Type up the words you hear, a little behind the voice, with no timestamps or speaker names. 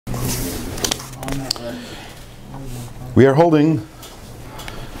We are holding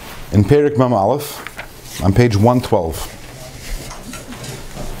in Perek Mem Aleph on page 112.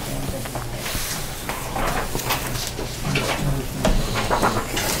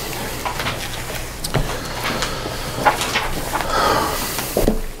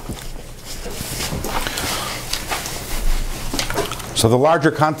 So the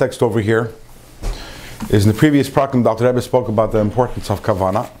larger context over here is in the previous prakim, Dr. Rebbe spoke about the importance of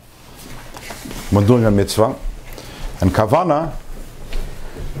kavana when doing a mitzvah. And kavana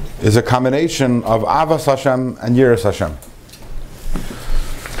is a combination of avas Hashem and yiras Hashem.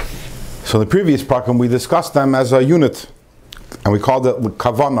 So in the previous prakim we discussed them as a unit, and we called it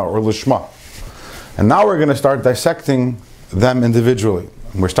kavana or lishma. And now we're going to start dissecting them individually.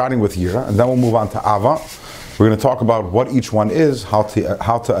 We're starting with yira, and then we'll move on to ava. We're going to talk about what each one is, how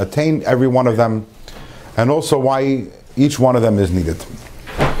to attain every one of them, and also why each one of them is needed.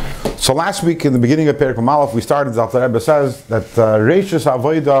 So last week, in the beginning of Perek Mem Aleph, we started, Dr. Rebbe says, that Reishis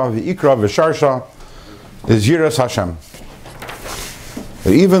Avodah, V'ikra, V'sharsha is Yiras Hashem.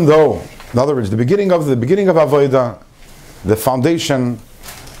 But even though, in other words, the beginning of Avodah, the foundation,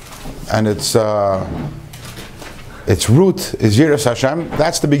 and its root is Yiras Hashem.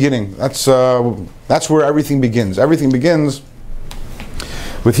 That's the beginning. That's where everything begins. Everything begins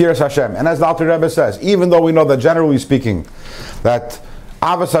with Yiras Hashem. And as Dr. Rebbe says, even though we know that generally speaking, that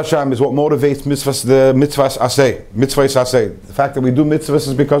Avas Hashem is what motivates the mitzvahs aseh. The fact that we do mitzvahs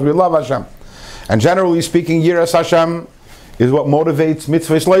is because we love Hashem. And generally speaking, Yiras Hashem is what motivates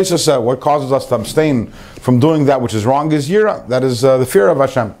mitzvahs leisaseh. What causes us to abstain from doing that which is wrong is Yira. That is the fear of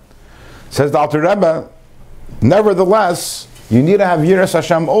Hashem. Says Dr. Rebbe, nevertheless, you need to have Yiras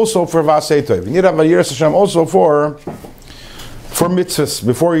Hashem also for Vasei Tov. You need to have a Yiras Hashem also for mitzvahs,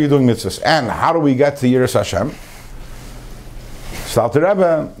 before you're doing mitzvahs. And how do we get to Yiras Hashem? So Dr.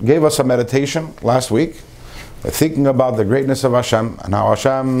 Rebbe gave us a meditation last week, thinking about the greatness of Hashem, and how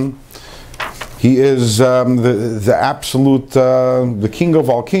Hashem, He is the absolute, the King of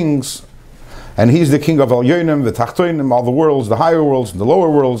all kings, and He's the King of all yonim, the tachtoinim, all the worlds, the higher worlds, and the lower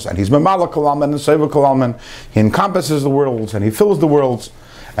worlds, and He's memalek kol almin and seva kol almin. He encompasses the worlds, and He fills the worlds.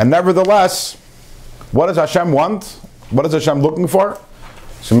 And nevertheless, what does Hashem want? What is Hashem looking for?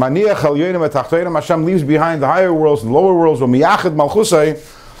 So maniach al yonim et tachtoinim, Hashem leaves behind the higher worlds and the lower worlds. Miyachid malchusay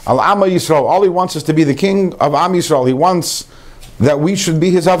al Amma Yisrael. All He wants is to be the King of Am Yisrael. He wants that we should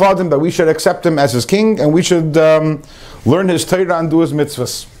be His avadim, that we should accept Him as His King, and we should learn His Torah and do His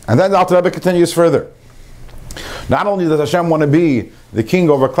mitzvahs. And then the Alter Rebbe continues further. Not only does Hashem want to be the King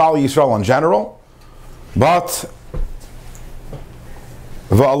over Klal Yisrael in general, but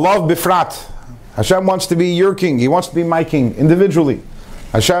v'alav bifrat. Hashem wants to be your King. He wants to be my King individually.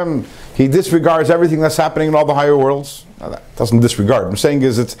 Hashem, He disregards everything that's happening in all the higher worlds. No, that doesn't disregard. What I'm saying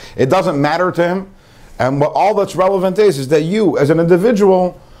is it doesn't matter to Him. And what all that's relevant is that you, as an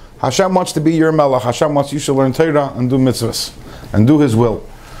individual, Hashem wants to be your melech. Hashem wants you to learn Torah and do mitzvahs and do His will.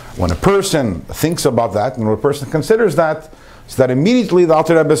 When a person thinks about that, and when a person considers that, so that immediately the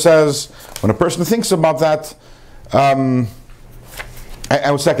Alter Rebbe says, when a person thinks about that, and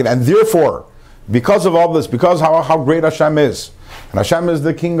therefore, because of all this, because how great Hashem is, and Hashem is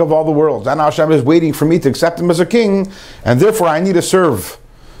the King of all the worlds, and Hashem is waiting for me to accept Him as a King, and therefore I need to serve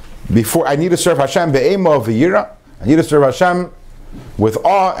Hashem be'ema v'yira. I need to serve Hashem with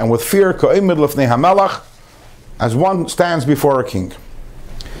awe and with fear, ka'imid lefnei hamelach, as one stands before a king.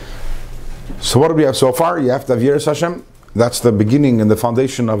 So what do we have so far? You have to have Yiras Hashem. That's the beginning and the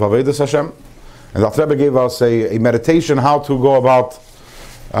foundation of Avodas Hashem. And the Alter Rebbe gave us a meditation how to go about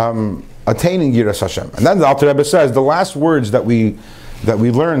attaining Yiras Hashem. And then the Alter Rebbe says the last words that we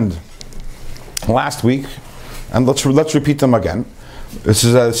learned last week, and let's repeat them again. This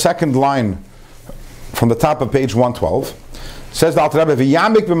is a second line from the top of page 112. Says the Alter Rebbe,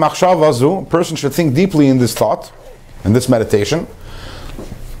 "V'yamik b'machshava zu." A person should think deeply in this thought, in this meditation.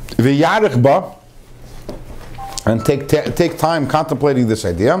 V'yarich ba, and take time contemplating this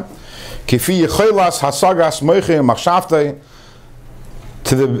idea. Kifi yicholas hasagas moiche machshavtei,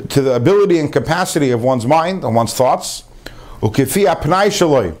 to the ability and capacity of one's mind and one's thoughts. Ukifi apnai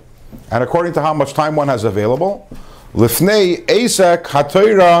shaloi, and according to how much time one has available. Lifnei Eisek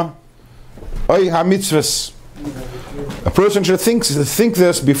HaTorah Oy HaMitzvahs. A person should think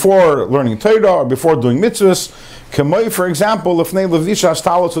this before learning Torah or before doing mitzvahs. K'moi, for example, Lifnei Levishas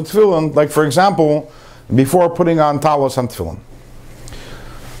Talos u'Tefillin, like for example, before putting on Talos and Tefillin.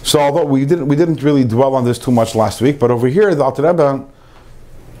 So although we didn't really dwell on this too much last week, but over here the Alter Rebbe,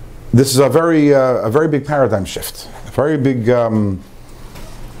 this is a very big paradigm shift, a very big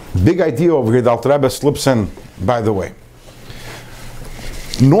idea over here. The Alter Rebbe slips in. By the way,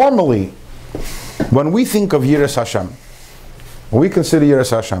 normally, When we think of Yiras Hashem, when we consider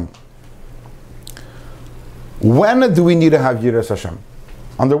Yiras Hashem, when do we need to have Yiras Hashem?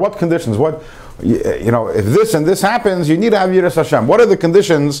 Under what conditions? If this and this happens, you need to have Yiras Hashem. What are the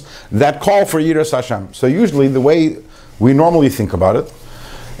conditions that call for Yiras Hashem? So usually the way we normally think about it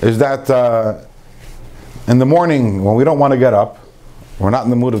is that in the morning when we don't want to get up, we're not in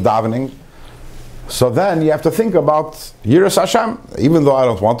the mood of davening, so then you have to think about Yiras Hashem. Even though I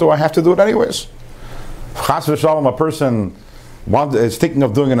don't want to, I have to do it anyways. Chas v'shalom, a person is thinking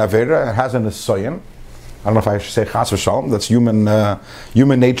of doing an Avera, has an Nisayon. I don't know if I should say Chas v'shalom. That's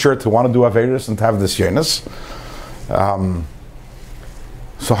human nature to want to do Averas and to have this Yenis.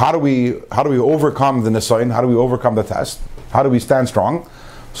 So how do we overcome the Nisayon? How do we overcome the test? How do we stand strong?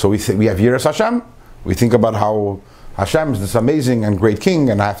 So we have Yiras Hashem. We think about how Hashem is this amazing and great King,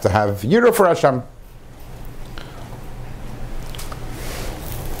 and I have to have Yirah for Hashem.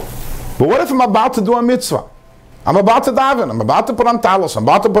 But what if I'm about to do a mitzvah? I'm about to daven. I'm about to put on talos. I'm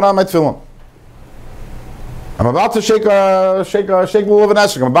about to put on my tefillin. I'm about to shake lulav and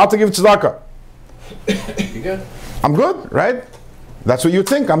esrog. I'm about to give tzedakah. You good? I'm good, right? That's what you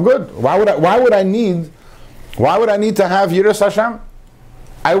think. I'm good. Why would I need to have Yiras Hashem?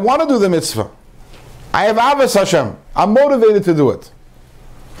 I want to do the mitzvah. I have Avos Hashem. I'm motivated to do it.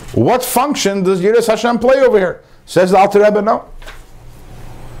 What function does Yiras Hashem play over here? Says the Alter Rebbe, no.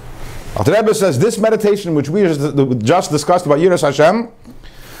 Alter Rebbe says this meditation, which we just discussed about Yiras Hashem,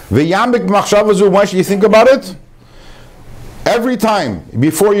 v'yambik machshavazu, why should you think about it? Every time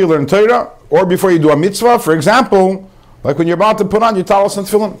before you learn Torah or before you do a mitzvah, for example, like when you're about to put on your talis and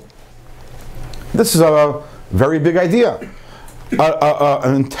tefillin. This is a very big idea.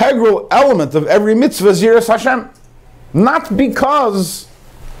 An integral element of every mitzvah is Yiras Hashem. Not because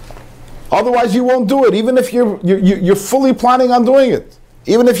otherwise you won't do it, even if you're fully planning on doing it,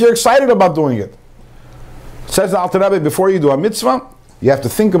 even if you're excited about doing it. Says the Alter Rebbe, before you do a mitzvah, you have to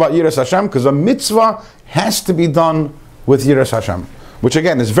think about Yiras Hashem, because a mitzvah has to be done with Yiras Hashem, which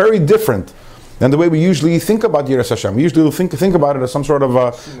again is very different than the way we usually think about Yiras Hashem. We usually think about it as some sort of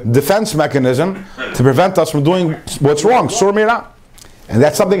a defense mechanism to prevent us from doing what's wrong, Sur Mirah. And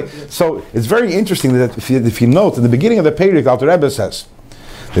that's something, so it's very interesting that if you note, in the beginning of the Perek, Alter Rebbe says,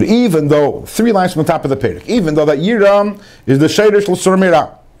 that even though, 3 lines from the top of the Perek, even though that Yira is the Sheidish L'Sur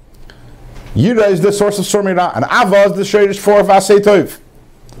Mirah, Yira is the source of Sur Mirah, and Ava is the Sheidish for Vasei Tov.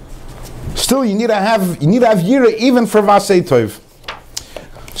 Still, you need to have Yira even for Vasei Tov.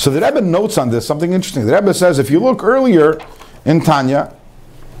 So the Rebbe notes on this something interesting. The Rebbe says, if you look earlier in Tanya,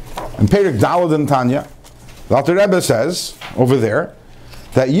 in Perek Daled in Tanya, the Alter Rebbe says over there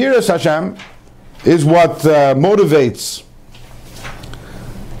that Yiras Hashem is what motivates.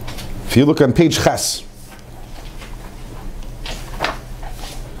 If you look on page Ches,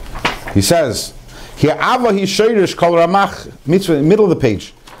 he says, "Hi'ava hi sheirish kol ramach mitzvah." In the middle of the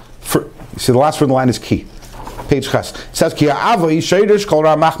page, you see the last word in the line is ki. Page Ches. It says, "Ki ha'ava hi sheirish kol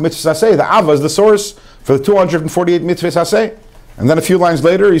ramach mitzvah saseh." The Ava is the source for the 248 mitzvahs saseh. And then a few lines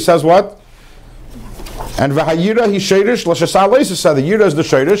later, he says what? And v'hayira hi sheirish l'shasah leisaseh. The yira is the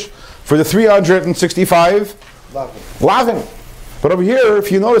sheirish for the 365 lavin. But over here,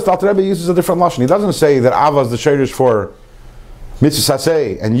 if you notice, Alter Rebbe uses a different lashon. He doesn't say that Ava is the sheirish for mitzvah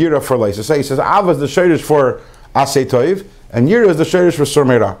saseh and yira for leisaseh. He says Ava is the sheirish for aseh toiv and yira is the sheirish for sur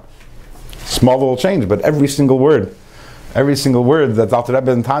mirah. Small little change, but every single word that Alter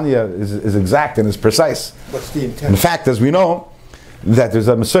Rebbe and Tanya is exact and is precise. What's the intent? In fact, as we know, that there's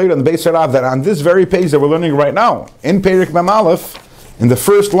a Messiah on the Beis Harav that on this very page that we're learning right now, in Perek Mem Aleph, in the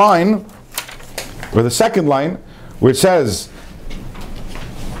first line, or the second line, where it says,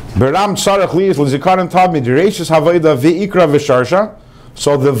 Beram Tzarech Li is L'Zikaron Tabmid Reishis Havayda V'ikra V'Sharsha.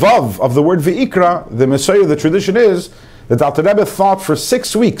 So the Vav of the word V'ikra, the Messiah, the tradition is that Alter Rebbe thought for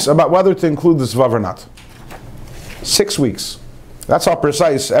 6 weeks about whether to include this Vav or not. 6 weeks. That's how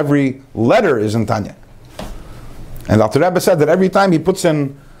precise every letter is in Tanya. And Alter Rebbe said that every time he puts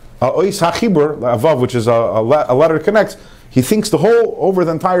in Ois HaChibur, a Vav, which is a letter that connects, he thinks over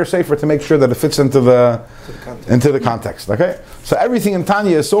the entire Sefer to make sure that it fits into the context. Okay? So everything in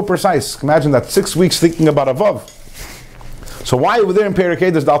Tanya is so precise. Imagine that 6 weeks thinking about a Vav. So why over there in Perek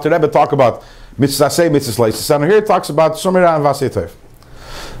Hey does the Alter Rebbe talk about Mitzvah Saseh, Mitzvah Leisaseh? And here it talks about Sur Mirah and Vasei Tov.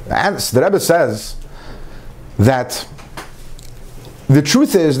 And the Rebbe says that the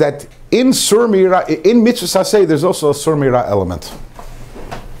truth is that in Sur Mirah, in Mitzvah Saseh, there's also a Sur Mirah element.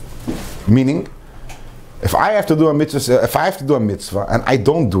 Meaning, if I have to do a mitzvah and I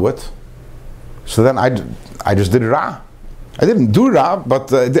don't do it, so then I just did Ra. I didn't do Ra,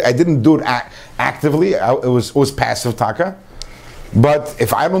 but I didn't do it actively. It was passive taka. But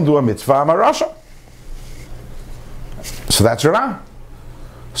if I don't do a mitzvah, I'm a Rasha. So that's Ra.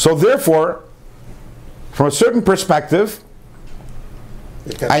 So therefore, from a certain perspective,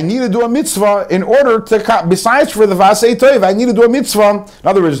 I need to do a mitzvah in order to, besides for the Vasei Toiv, I need to do a mitzvah. In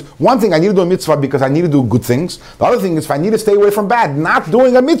other words, one thing, I need to do a mitzvah because I need to do good things. The other thing is, if I need to stay away from bad, not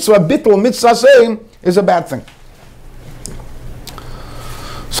doing a mitzvah, bittul mitzvah saying, is a bad thing.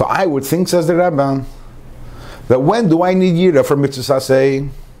 So I would think, says the Rebbe, that when do I need yira for mitzvah say?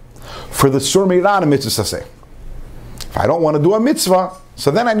 For the sur meirah mitzvah say. If I don't want to do a mitzvah,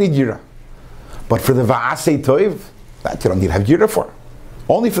 so then I need yira. But for the va'asei toiv, that you don't need to have yira for.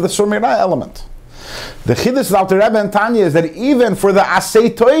 Only for the sur meirah element. The chiddush of Alter Rebbe and Tanya is that even for the asei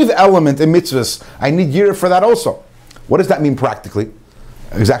toiv element in mitzvahs, I need yira for that also. What does that mean practically?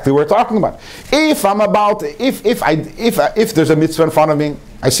 Exactly what we're talking about. If there's a mitzvah in front of me,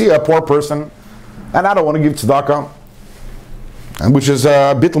 I see a poor person, and I don't want to give tzedakah, and which is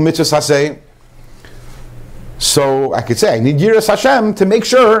a bittul mitzvah saseh. So I could say I need yiras Hashem to make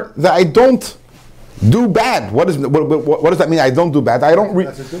sure that I don't do bad. What does that mean? I don't do bad. I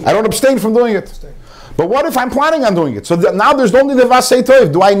don't abstain from doing it. But what if I'm planning on doing it? So now there's only the vasei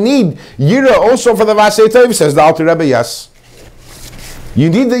toiv. Do I need yira also for the vasei toiv? Says the Alter Rebbe, yes. You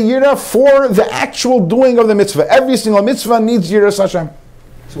need the yira for the actual doing of the mitzvah. Every single mitzvah needs yiras Hashem.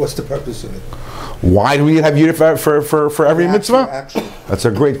 So what's the purpose of it? Why do we have yira for every mitzvah? That's a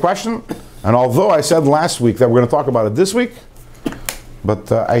great question. And although I said last week that we're going to talk about it this week,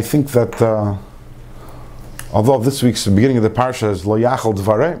 but I think that although this week's the beginning of the parsha is lo yachal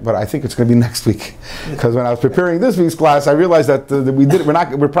dvarei, but I think it's going to be next week, because when I was preparing this week's class, I realized that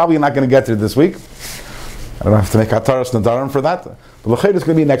we're probably not going to get to it this week. I don't have to make ataras nadarim for that, but l'chayr is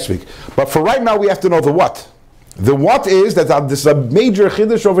going to be next week. But for right now, we have to know the what. The what is that this is a major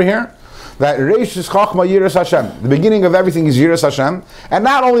chiddush over here. That Reish is Chachma Yiras Hashem. The beginning of everything is Yiras Hashem. And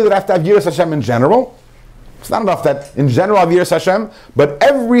not only that I have to have Yiras Hashem in general, it's not enough that in general I have Yiras Hashem, but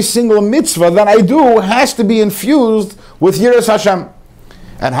every single mitzvah that I do has to be infused with Yiras Hashem.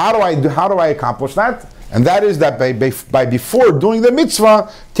 And how do I accomplish that? And that is that by before doing the mitzvah,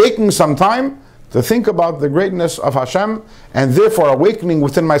 taking some time to think about the greatness of Hashem, and therefore awakening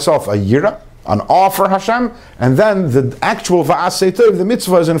within myself a Yira, an awe for Hashem, and then the actual va'asei tov, the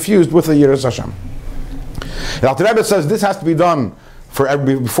mitzvah, is infused with the yiras Hashem. The Alter Rebbe says this has to be done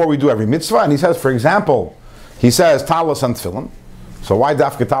before we do every mitzvah, and he says, for example, he says talis and tefillin. So why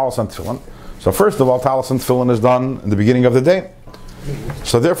dafka talis and tefillin? So first of all, talis and tefillin is done in the beginning of the day.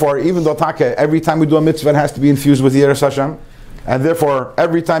 So therefore, even though every time we do a mitzvah, it has to be infused with yiras Hashem, and therefore,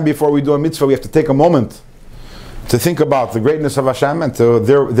 every time before we do a mitzvah, we have to take a moment to think about the greatness of Hashem, and to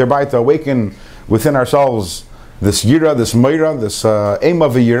thereby to awaken within ourselves this yira, this meira, this aim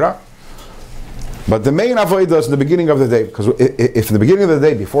of a yira. But the main avodah is in the beginning of the day, because if in the beginning of the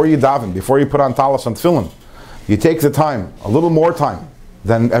day, before you daven, before you put on talis and tefillin, you take the time, a little more time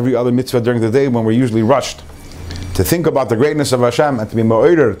than every other mitzvah during the day when we're usually rushed, to think about the greatness of Hashem and to be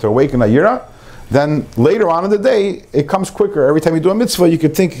mo'eder, to awaken a yira, then later on in the day, it comes quicker. Every time you do a mitzvah, you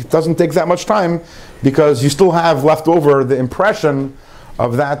could think it doesn't take that much time, because you still have left over the impression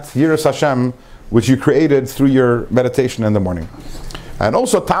of that yiras Hashem which you created through your meditation in the morning. And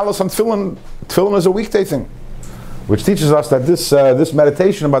also talis and tefillin is a weekday thing, which teaches us that this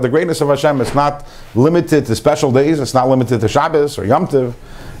meditation about the greatness of Hashem is not limited to special days, it's not limited to Shabbos or Yom Tov,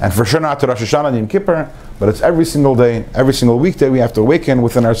 and for sure not to Rosh Hashanah and Yom Kippur, but it's every single day, every single weekday we have to awaken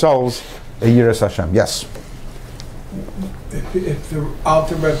within ourselves a yiras Hashem. Yes? If the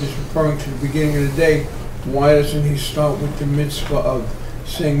Alter Rebbe is referring to the beginning of the day, why doesn't he start with the mitzvah of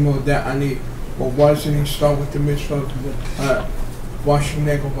saying Modeh Ani? Or why doesn't he start with the mitzvah of washing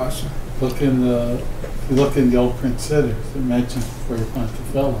Negel Vasa? If you look in the old print sitters, it mentions before you plant the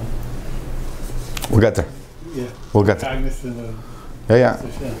felon. We'll get there. Yeah. We'll get there. Cognizant of Yeah.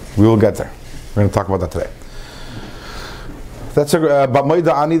 We will get there. We're going to talk about that today. That's about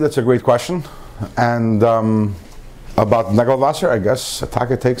Modeh Ani, that's a great question. And about Negel Vaser, I guess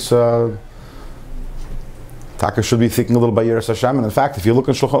Taka should be thinking a little about Yiras Hashem. And in fact, if you look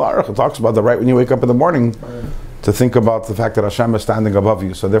in Shulchan Aruch, it talks about the right when you wake up in the morning to think about the fact that Hashem is standing above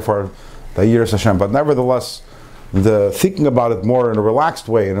you. So therefore, the Yiras Hashem. But nevertheless, the thinking about it more in a relaxed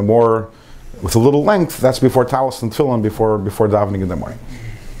way, in a more, with a little length, that's before talis and tefillin, before davening in the morning.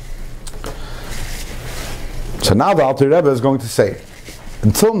 So now the Alter Rebbe is going to say,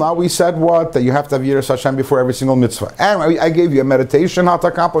 until now we said what? That you have to have Yiras Hashem before every single mitzvah. And I gave you a meditation how to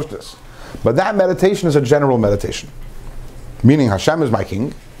accomplish this. But that meditation is a general meditation. Meaning Hashem is my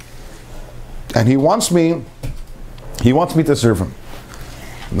king, and He wants me to serve Him.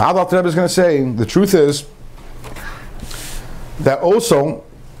 Now the Alter Rebbe is going to say, the truth is that also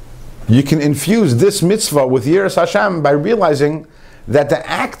you can infuse this mitzvah with Yiras Hashem by realizing that the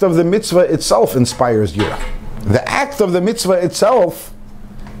act of the mitzvah itself inspires Yirah. The act of the mitzvah itself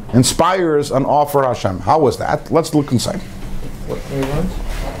inspires an awe for Hashem. How was that? Let's look inside. What, 21?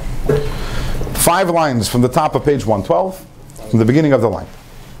 5 lines from the top of page 112, from the beginning of the line.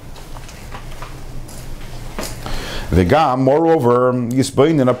 V'gam, moreover,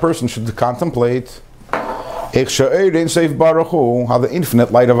 Yisboinin, a person should contemplate how the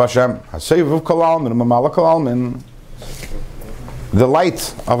infinite light of Hashem, the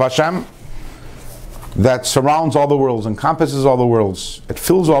light of Hashem that surrounds all the worlds, encompasses all the worlds, it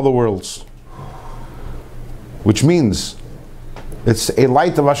fills all the worlds, which means it's a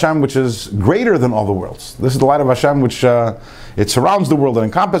light of Hashem which is greater than all the worlds. This is the light of Hashem which it surrounds the world, it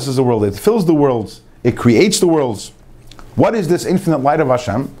encompasses the world, it fills the worlds, it creates the worlds. What is this infinite light of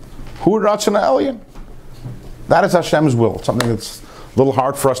Hashem? Hu Ratzon Elyon. That is Hashem's will. Something that's a little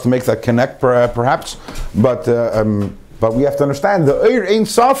hard for us to make that connect, perhaps, but we have to understand the Eir Ein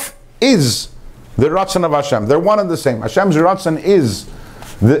Sof is the Ratzon of Hashem. They're one and the same. Hashem's Ratzon is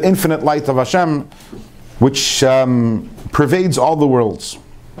the infinite light of Hashem, which pervades all the worlds.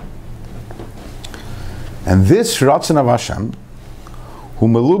 And this Ratzon of Hashem, Hu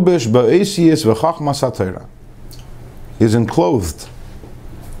Melubesh Ba'esiyis V'Chachmas HaTorah, is enclosed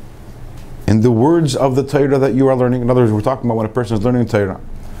in the words of the Torah that you are learning. In other words, we're talking about when a person is learning Torah.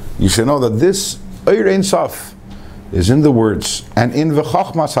 You should know that this Eir Ein Sof is in the words and in the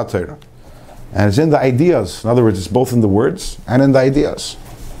Chachmas HaTorah, and it's in the ideas. In other words, it's both in the words and in the ideas.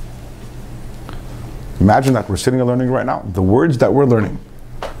 Imagine that we're sitting and learning right now. The words that we're learning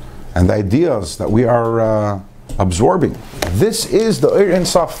and the ideas that we are absorbing. This is the Eir Ein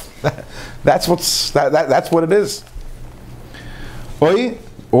Sof. That's what it is.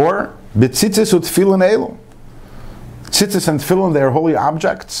 Or B'tzitzis u'tfilin elu. Tzitzis and tefillin, they are holy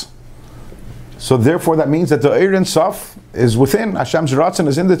objects. So therefore that means that the Eir Ein Sof is within. Hashem's Ratzon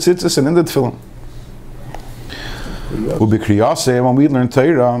is in the tzitzis and in the tefillin. U'b'kriyaseh, when we learn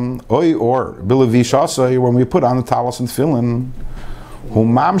Torah, or b'levishaseh, when we put on the talis and tefillin,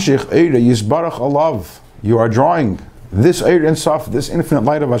 Humamshich Eir Yisbarach alav. You are drawing this Eir Ein Sof, this infinite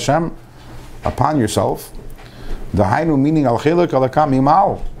light of Hashem, upon yourself. The Hainu, meaning al chiluk alakam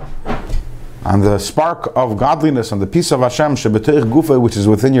imal, and the spark of godliness and the peace of Hashem shebetech gufa, which is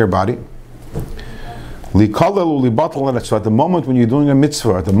within your body. Likalel ulibatal. So at the moment when you're doing a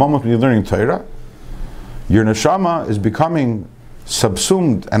mitzvah, at the moment when you're learning Torah, your neshama is becoming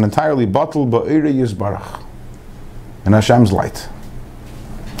subsumed and entirely batal ba'ira yizbarach, in Hashem's light.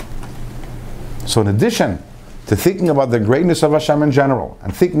 So in addition to thinking about the greatness of Hashem in general,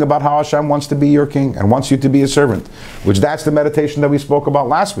 and thinking about how Hashem wants to be your king and wants you to be a servant, which that's the meditation that we spoke about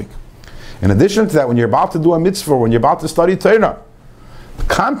last week. In addition to that, when you're about to do a mitzvah, when you're about to study Torah,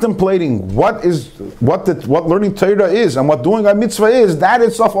 contemplating what learning Torah is and what doing a mitzvah is, that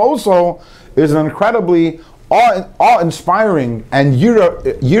itself also is an incredibly awe-inspiring and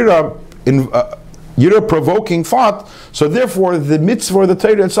yira-provoking thought. So therefore, the mitzvah or the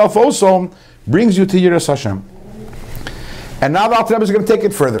Torah itself also brings you to Yiras Hashem. And now the Alter Rebbe is going to take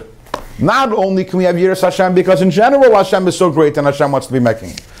it further. Not only can we have Yiras Hashem because in general Hashem is so great and Hashem wants to be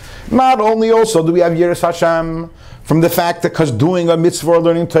making. Not only also do we have Yiras Hashem from the fact that because doing a mitzvah or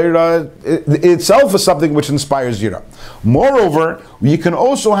learning Torah itself is something which inspires Yira. Moreover, you can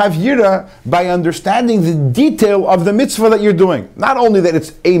also have Yira by understanding the detail of the mitzvah that you're doing. Not only that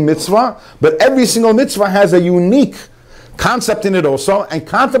it's a mitzvah, but every single mitzvah has a unique concept in it also, and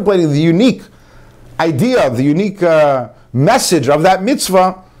contemplating the unique idea, the unique message of that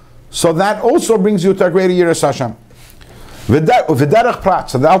mitzvah, so that also brings you to a greater Yiras Hashem. V'derech prat.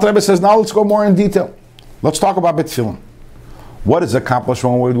 So the Alter Rebbe says, now let's go more in detail. Let's talk about tefillin. What is accomplished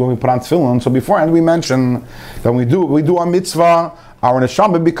when we put on tefillin? So beforehand we mentioned that when we do a mitzvah, our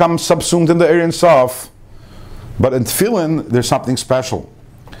neshama becomes subsumed in the Eir Ein Sof. But in tefillin, there's something special.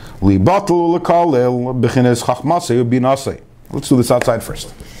 Let's do this outside first.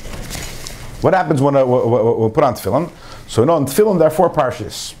 What happens when we put on tefillin? So in tefillin there are 4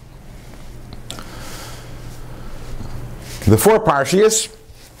 parshiyos. The 4 parshiyos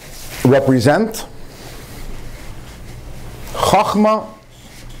represent Chachma,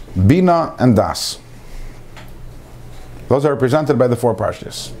 Bina, and Das. Those are represented by the 4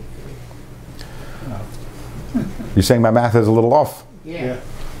 parshiyos. You're saying my math is a little off? Yeah.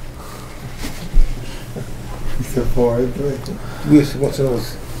 So 4, what's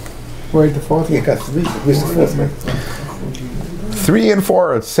those? Where's the fourth You one? got 3. Where's the 4th one? 3 and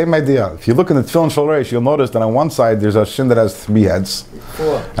 4, it's the same idea. If you look in the Tefillin Shel Reish, you'll notice that on one side there's a shin that has 3 heads.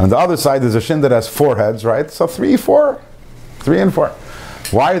 4. And on the other side there's a shin that has 4 heads, right? So 3, 4. 3 and 4.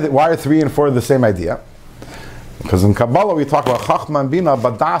 Why are 3 and 4 the same idea? Because in Kabbalah we talk about Chachma and Bina,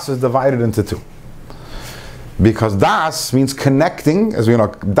 but Das is divided into 2. Because Das means connecting, as we know,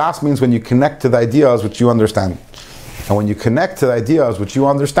 Das means when you connect to the ideas which you understand. And when you connect to the ideas which you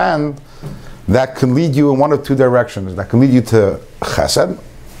understand, that can lead you in one of 2 directions. That can lead you to Chesed,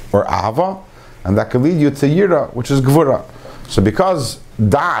 or Ahava, and that can lead you to Yira, which is Gvura. So because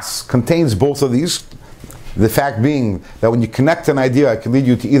Das contains both of these, the fact being that when you connect an idea, it can lead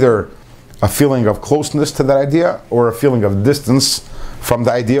you to either a feeling of closeness to that idea, or a feeling of distance from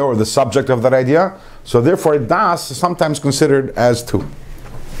the idea, or the subject of that idea. So therefore, Das is sometimes considered as 2.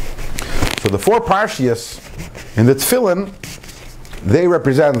 So the 4 Parshias in the Tefillin, they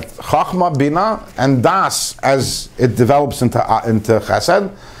represent Chachma, Bina, and Das as it develops into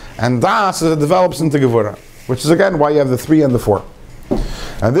Chesed, and Das as it develops into Gevurah, which is again why you have the 3 and the 4.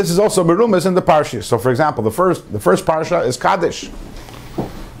 And this is also Merumas in the Parshias. So for example, the first Parsha is Kaddish.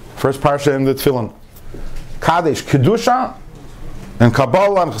 First Parsha in the Tefillin. Kaddish, Kedusha, and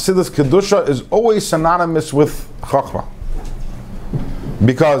Kabbalah and Chassidus, Kedusha is always synonymous with Chachma.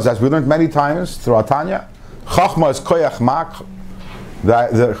 Because as we learned many times through Tanya, Chachma is Koyach Mak.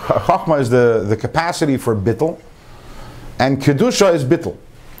 The Chachma is the capacity for Bittul, and Kedusha is Bittul.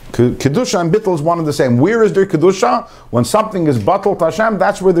 Kedusha and Bittul is one and the same. Where is there Kedusha? When something is Batal to Hashem,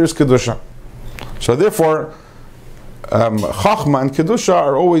 that's where there's Kedusha. So therefore, Chachma and Kedusha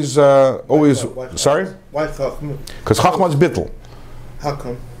are always sorry? Why Chachma? Because Chachma is Bittul. How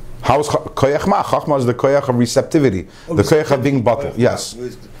come? How is Koyach Ma? Chachma is the Koyach of receptivity, the Koyach of being Batal. Yes.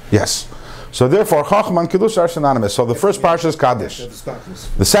 Yes. So therefore, Chachma and Kedusha are synonymous. So the first parsha is Kaddish.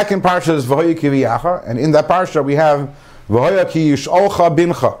 The second parsha is V'hoya ki v'yacha, and in that parsha we have V'hoya ki yisholcha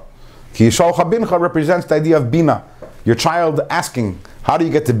bincha. Ki yisholcha bincha represents the idea of Bina. Your child asking, how do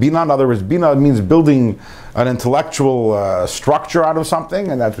you get to Bina? In other words, Bina means building an intellectual structure out of something,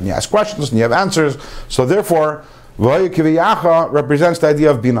 and that's when you ask questions and you have answers. So therefore, V'hoya ki v'yacha represents the idea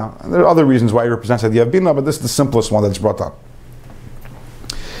of Bina. And there are other reasons why it represents the idea of Bina, but this is the simplest one that's brought up.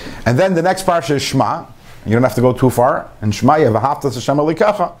 And then the next parsha is Shema. You don't have to go too far. In Shema you have V'ahavta Hashem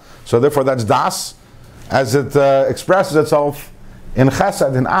Elokecha. So therefore that's Das, as it expresses itself in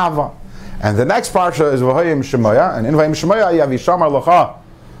Chesed, in Ava. And the next parsha is V'hoyim Shemoya. And in V'hoyim Shemoya you have Yishamar Locha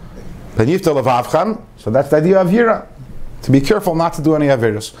V'nifta Levavchan. So that's the idea of Yira. To be careful not to do any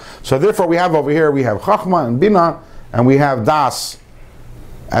Avirus. So therefore we have over here, we have Chachma and Bina, and we have Das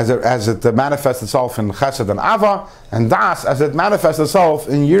as it manifests itself in Chesed and Ava, and Das as it manifests itself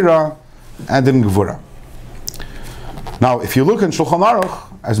in Yira and in Gevura. Now, if you look in Shulchan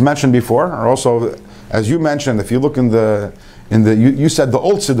Aruch, as mentioned before, or also as you mentioned, if you look you said the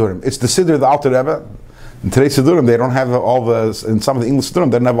old Siddurim, it's the Siddur of the Alter Rebbe. In today's Siddurim, they don't have all in some of the English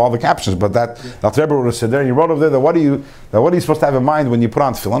Siddurim, they don't have all the captions, but that the Alter Rebbe wrote a Siddur, and he wrote over there that what are you supposed to have in mind when you put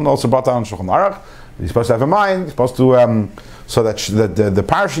on Tefillin, also brought down in Shulchan Aruch. You're supposed to have in mind, you're supposed to so that the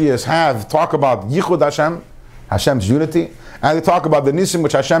Parshias talk about Yichud Hashem, Hashem's unity, and they talk about the Nisim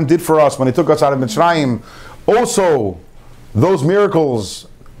which Hashem did for us when He took us out of Mitzrayim. Also, those miracles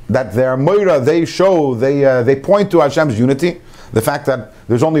that they're Moira, they point to Hashem's unity, the fact that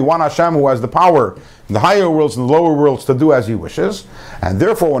there's only one Hashem who has the power in the higher worlds and the lower worlds to do as He wishes, and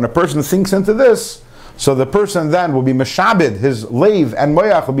therefore when a person thinks into this, so the person then will be meshabed, his leiv and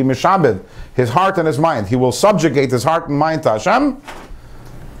moyach will be meshabed, his heart and his mind. He will subjugate his heart and mind to Hashem,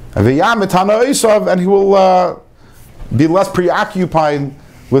 and he will be less preoccupied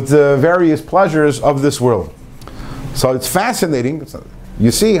with the various pleasures of this world. So it's fascinating.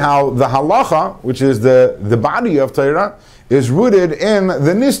 You see how the halacha, which is the body of Torah, is rooted in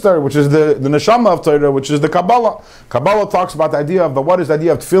the nistar, which is the neshama of Torah, which is the Kabbalah. Kabbalah talks about the idea of what is the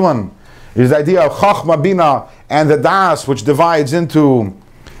idea of tefillin. It is the idea of Chachma, Bina, and the Das, which divides into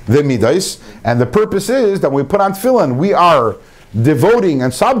the Midas. And the purpose is that when we put on tefillin, we are devoting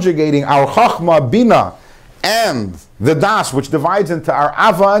and subjugating our Chachma, Bina, and the Das, which divides into our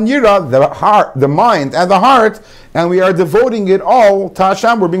Ava and Yira, the heart, the mind, and the heart, and we are devoting it all to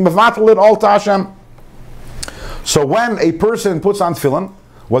Hashem. We're being mevatel it all to Hashem. So when a person puts on tefillin,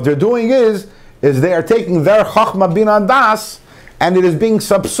 what they're doing is they are taking their Chachma, Bina, and Das, and it is being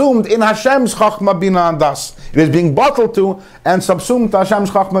subsumed in Hashem's Chachma, Bina, and Das. It is being bottled to and subsumed to Hashem's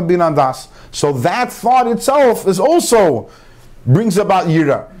Chachma, Bina, and Das. So that thought itself is also brings about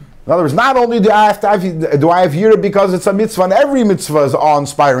Yira. In other words, not only do I have Yira because it's a mitzvah, and every mitzvah is an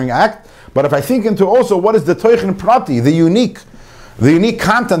awe-inspiring act, but if I think into also what is the Toichen Prati, the unique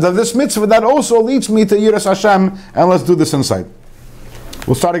content of this mitzvah, that also leads me to Yiras Hashem, and let's do this inside.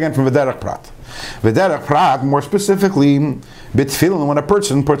 We'll start again from V'derech Prat. V'derech Prat, more specifically, b'tefillin, when a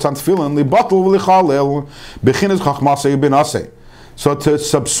person puts on tefillin, libatul v'lichalel, b'chinas chachmasei b'nasei. So to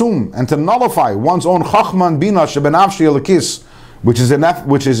subsume and to nullify one's own chachma and bina shebenavshi elikis, which is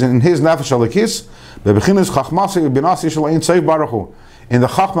in his nefesh elikis, bebechinas chachmasi binasi shel ein tzayv baruch hu. In the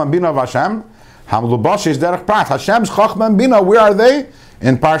chachma and bina of Hashem, hamlubash is derech prat. Hashem's chachma and bina, where are they?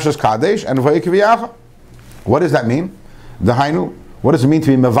 In Parshas Kadesh and Vayikviyacha. What does that mean? The Hainu. What does it mean to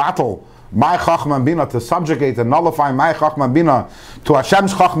be mevatel my chachma and bina, to subjugate and nullify my chachma and bina to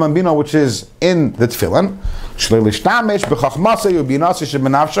Hashem's chachma and bina, which is in the tefillin?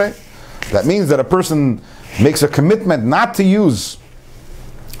 That means that a person makes a commitment not to use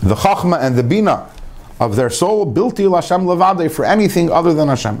the chachma and the bina of their soul, bilti Hashem levade, for anything other than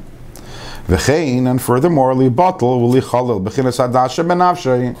Hashem. V'chein, and furthermore, libatel v'lichalil b'chinas hadas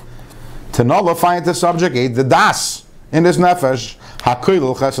shebenafshei, to nullify and to subjugate the das in his nefesh.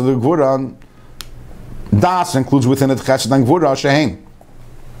 Hakoil chesed gvura. Das includes within it chesed and gvura shehein,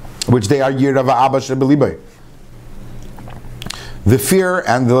 which they are yirav ha'abba shebelibay. The fear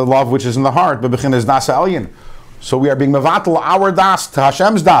and the love which is in the heart, bebechin is das ha'elyin. So we are being mevatel our das to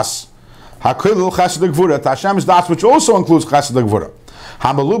Hashem's das. Hakoil chesed gvura, to Hashem's das, which also includes chesed gvura.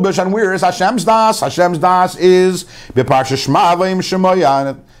 Hamalubish, and where is Hashem's das? Hashem's das is beparsha Shema v'im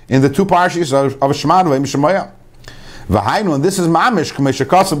Shemoya, in the two parshas of Shema v'im Shemoya. V'hainu, and this is mamish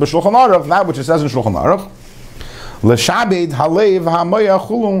k'meshakasav b'Shulchan Aruch, that which it says in Shulchan Aruch, l'shabed halev ha'moya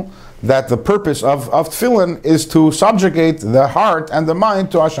chulu, that the purpose of tefillin is to subjugate the heart and the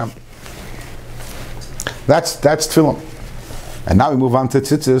mind to Hashem. That's tefillin. And now we move on to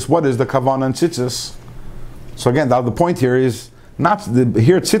tzitzis. What is the kavanah and tzitzis? So again, now the point here is not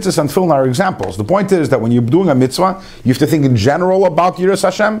here. Tzitzis and tefillin are examples. The point is that when you're doing a mitzvah, you have to think in general about Yiras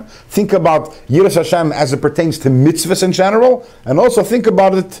Hashem. Think about Yiras Hashem as it pertains to mitzvahs in general, and also think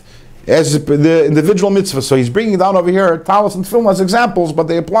about it as the individual mitzvahs. So he's bringing down over here talis and tefillin as examples, but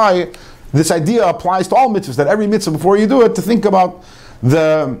they apply. This idea applies to all mitzvahs. That every mitzvah, before you do it, to think about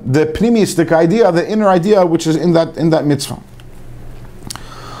the pnimistic idea, the inner idea, which is in that mitzvah.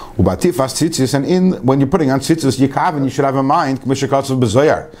 And when you're putting on tzitzis yikaven, you should have in mind,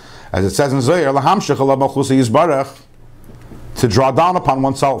 as it says in Zohar, to draw down upon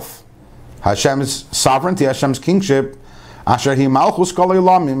oneself Hashem's sovereignty, Hashem's kingship,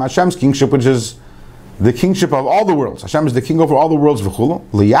 Hashem's kingship, which is the kingship of all the worlds. Hashem is the king over all the worlds,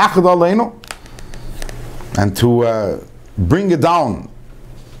 and to bring it down,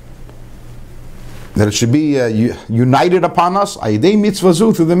 that it should be united upon us, Aidei mitzvah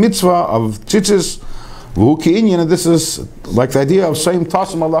zu, through the mitzvah of tzitzis, and this is like the idea of saying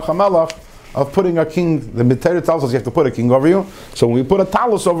Tasim Allah HaMelech, of putting a king. The Torah tells us you have to put a king over you. So when we put a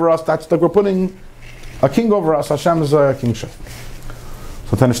talus over us, that's like we're putting a king over us, Hashem's kingship.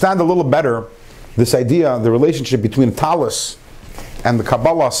 So to understand a little better this idea, the relationship between a talus and the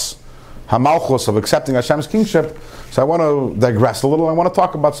Kabbalah's Hamalchus of accepting Hashem's kingship, so I want to digress a little. I want to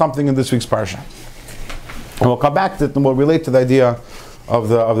talk about something in this week's parsha. And we'll come back to it and we'll relate to the idea of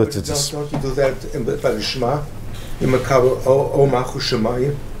the tzitzis. Don't you do that by the Shema? In Makabel, O Machu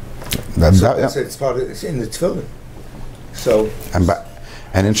Shemayim. It's part of, it's in the tefillin. So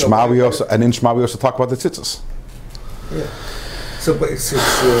and in Shema we also talk about the tzitzis. Yeah. So, but it's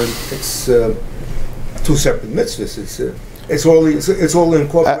two separate mitzvahs. It's all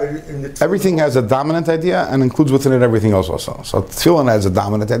incorporated in the tefillin. Everything has a dominant idea and includes within it everything else also. So tefillin has a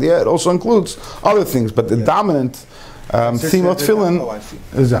dominant idea. It also includes other things, but the dominant theme of tefillin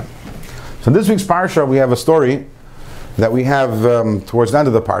is that. So in this week's parsha we have a story that we have towards the end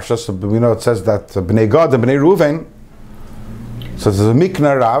of the parsha. So we know it says that Bnei Gad and Bnei Reuven. So there's a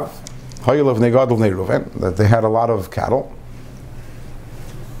Mikna Rav, Hayil of Bnei Gad of Bnei Reuven, that they had a lot of cattle.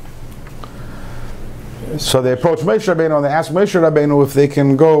 So they approached Moshe Rabbeinu and they asked Moshe Rabbeinu if they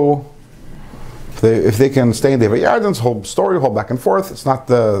can go, if they can stay in the Yarden's whole story, whole back and forth. It's not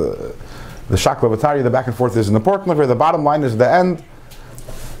the Shakla Vatari, the back and forth isn't important. The bottom line is the end.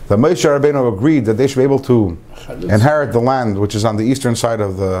 The Moshe Rabbeinu agreed that they should be able to inherit the land which is on the eastern side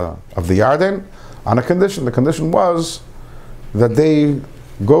of the Yarden on a condition. The condition was that they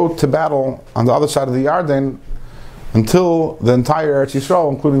go to battle on the other side of the Yarden until the entire Eretz Yisrael,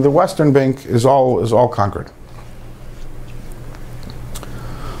 including the western bank, is all conquered.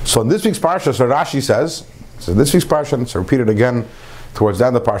 So in this week's parsha, so Rashi says, so this week's parsha, it's repeated again towards the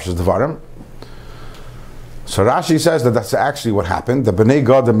end of the parsha's Devarim. So Rashi says that that's actually what happened. The Bnei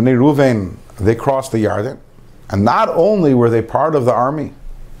Gad and Bnei Reuven, they crossed the Yarden, and not only were they part of the army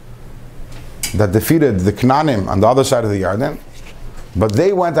that defeated the Knaanim on the other side of the Yarden, but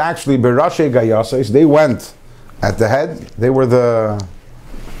they went actually Berashe Gayases, they went at the head. They were the,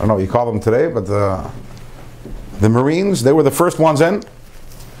 I don't know what you call them today, but the Marines, they were the first ones in.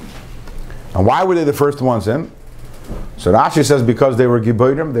 And why were they the first ones in? So Rashi says because they were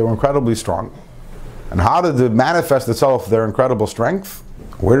Giborim, they were incredibly strong. And how did it manifest itself, their incredible strength?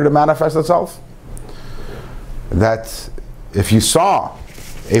 Where did it manifest itself? That if you saw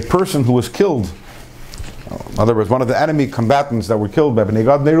a person who was killed, in other words, one of the enemy combatants that were killed by Bnei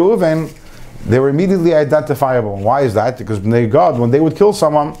Gad, Bnei Reuven, they were immediately identifiable. Why is that? Because Bnei Gad, when they would kill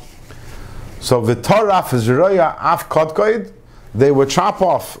someone, so v'taraf ziraya af kodkoid, they would chop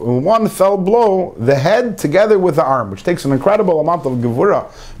off in one fell blow the head together with the arm, which takes an incredible amount of gevura,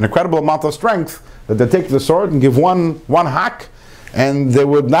 an incredible amount of strength, that they take the sword and give one hack, and they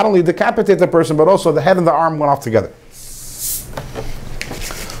would not only decapitate the person, but also the head and the arm went off together.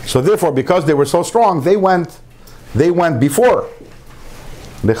 So therefore, because they were so strong, they went before.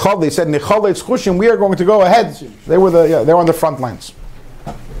 They said, we are going to go ahead. They were on the front lines.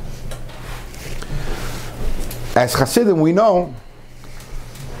 As Hasidim, we know,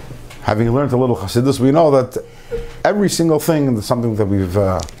 having learned a little Hasidus, we know that every single thing, and something that we've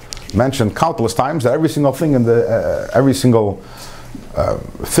mentioned countless times, that every single thing in every single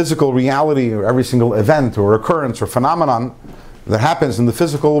physical reality, or every single event or occurrence or phenomenon that happens in the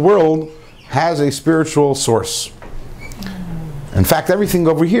physical world has a spiritual source. In fact, everything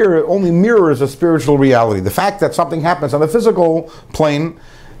over here only mirrors a spiritual reality. The fact that something happens on the physical plane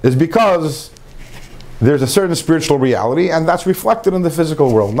is because there's a certain spiritual reality, and that's reflected in the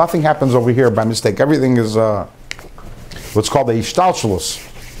physical world. Nothing happens over here by mistake. Everything is what's called a ishtalshelus,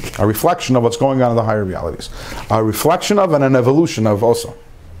 a reflection of what's going on in the higher realities. A reflection of and an evolution of also.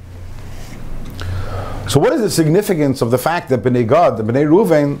 So what is the significance of the fact that Bnei Gad, the Bnei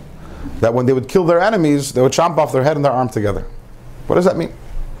Reuven, that when they would kill their enemies, they would chop off their head and their arm together? What does that mean?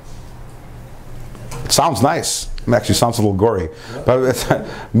 It sounds nice. It actually sounds a little gory. But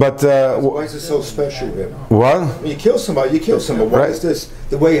why is it so special then? What? When you kill somebody, you kill someone. Why is this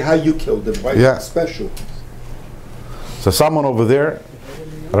the way how you killed them? Why is it special? So someone over there,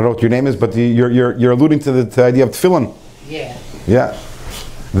 I don't know what your name is, but you're alluding to the idea of tefillin. Yeah. Yeah.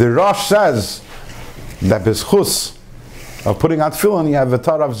 The Rosh says that b'schus of putting on tefillin, you have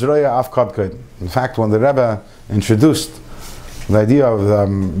v'tar of zroya af kodkoid. In fact, when the Rebbe introduced the idea of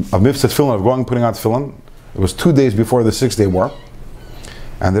mitzvah tefillin, of going putting on tefillin, it was 2 days before the 6 Day War,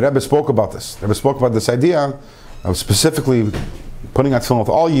 and the Rebbe spoke about this. The Rebbe spoke about this idea of specifically putting on tefillin with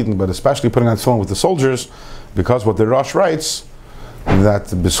all Yidden, but especially putting on tefillin with the soldiers, because what the Rosh writes, that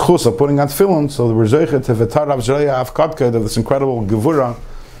b'schus of putting on tefillin, so the Rizaychet of v'tar of zroya af kodkoid, of this incredible gevura,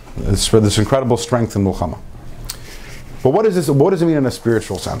 this incredible strength in Mulchama. But what is this? What does it mean in a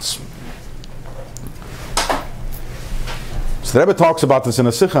spiritual sense? So the Rebbe talks about this in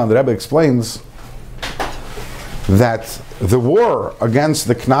a Sikha, and the Rebbe explains that the war against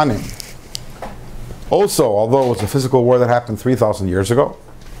the Knaanim, also, although it was a physical war that happened 3,000 years ago,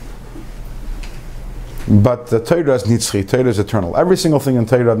 but the Torah is nitzchi, Torah is eternal. Every single thing in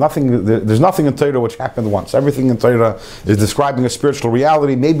Torah, there's nothing in Torah which happened once. Everything in Torah is describing a spiritual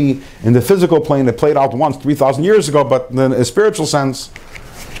reality. Maybe in the physical plane it played out once 3,000 years ago, but in a spiritual sense,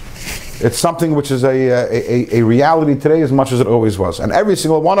 it's something which is a reality today as much as it always was. And every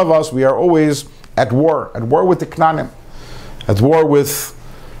single one of us, we are always at war with the Knaanim, at war with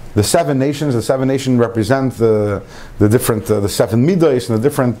the 7 nations. The 7 nations represent the different, the 7 midos and the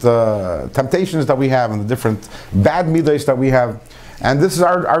different temptations that we have and the different bad midos that we have. And this is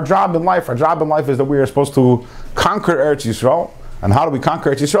our job in life. Our job in life is that we are supposed to conquer Eretz Yisrael. And how do we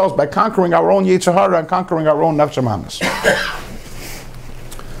conquer Eretz Yisrael? Is by conquering our own Yetzer Hara and conquering our own Nefesh Hamas.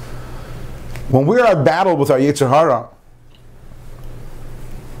 When we are at battle with our Yetzer Hara,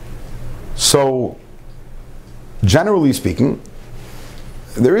 so generally speaking,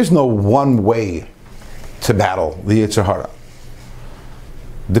 there is no one way to battle the Yetzer Hara.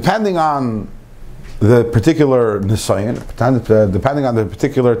 Depending on the particular nisayon, depending on the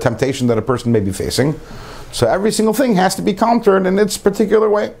particular temptation that a person may be facing, so every single thing has to be countered in its particular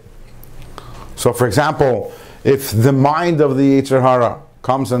way. So for example, if the mind of the Yetzer Hara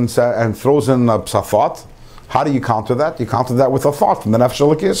comes and throws in a thought, how do you counter that? You counter that with a thought from the Nefesh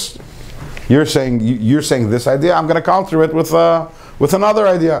Elokis. You're saying this idea, I'm going to counter it with another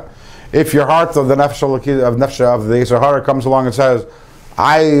idea. If your heart of the Nefesh of the Yetzer Hara comes along and says,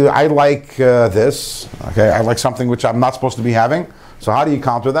 I like this, okay, I like something which I'm not supposed to be having, so how do you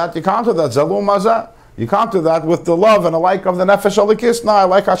counter that? You counter that, Zalum Mazah. You counter that with the love and the like of the Nefesh Elokis. No, I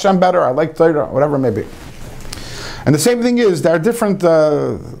like Hashem better, I like Torah, whatever it may be. And the same thing is, there are different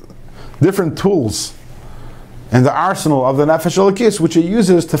tools in the arsenal of the Nefesh Elokis which it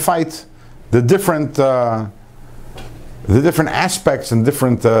uses to fight the different aspects and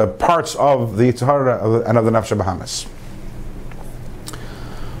different parts of the Yetzer Hara and of the Nefesh Bahamas.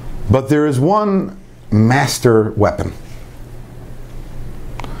 But there is one master weapon.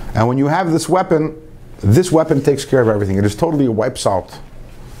 And when you have this weapon takes care of everything. It just totally wipes out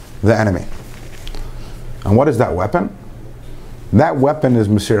the enemy. And what is that weapon? That weapon is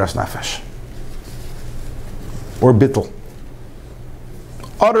Mesiras Nefesh. Or Bittul.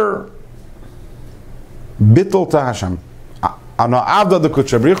 Utter Bittul to Hashem.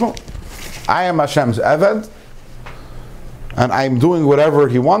 I am Hashem's Eved, and I am doing whatever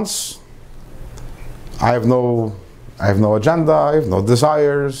He wants. I have no agenda, I have no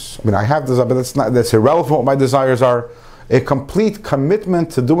desires. I mean, I have desires, but that's irrelevant what my desires are. A complete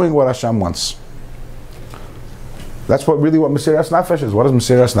commitment to doing what Hashem wants. That's what Mesiras Nefesh is. What is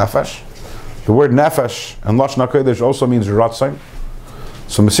Mesiras Nefesh? The word Nefesh and Lashon HaKodesh also means Ratzon.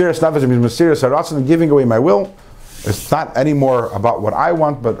 So Mesiras Nefesh means Mesiras HaRatzon, giving away my will. It's not anymore about what I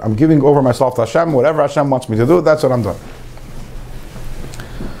want, but I'm giving over myself to Hashem. Whatever Hashem wants me to do, that's what I'm doing.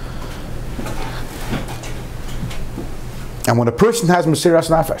 And when a person has Mesiras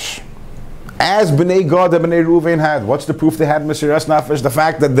Nefesh, as Bnei Gad and Bnei Reuven had, what's the proof they had Mesiras Nefesh? The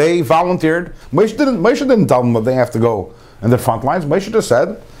fact that they volunteered. Moshe didn't tell them that they have to go in the front lines. Moshe just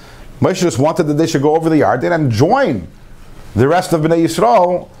wanted that they should go over the Yarden and join the rest of Bnei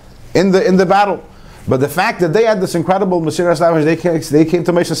Yisrael in the battle. But the fact that they had this incredible Mesiras Nefesh, they came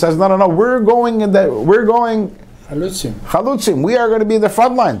to Moshe and says, no, we're going Chalutzim. We are going to be in the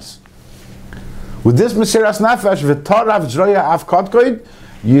front lines. With this Mesiras Nefesh, v'tarav zroya avkadkoid,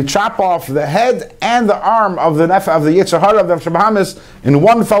 you chop off the head and the arm of the Yetzer Hara of the Shabahamis in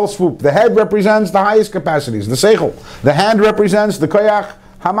one fell swoop. The head represents the highest capacities, the Seichel. The hand represents the Koyach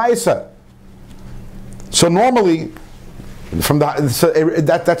Hamaisa. So normally, that's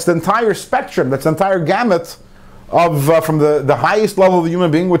the entire spectrum, that's the entire gamut of from the highest level of the human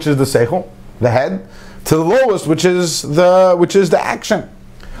being, which is the Seichel, the head, to the lowest, which is the action.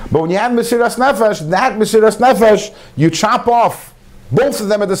 But when you have Mesiras Nefesh, that Mesiras Nefesh, you chop off both of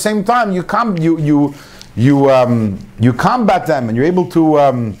them at the same time. You combat them, and you're able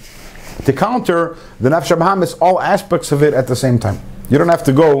to counter the Nefesh HaBahamis, all aspects of it at the same time. You don't have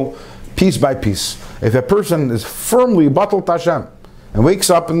to go piece by piece. If a person is firmly batal to Hashem and wakes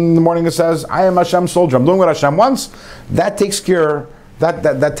up in the morning and says, I am Hashem's soldier, I'm doing what Hashem wants, that takes care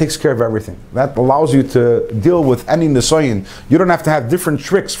that takes care of everything. That allows you to deal with any nisayin. You don't have to have different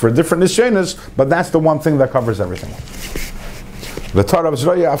tricks for different nisayonis, but that's the one thing that covers everything.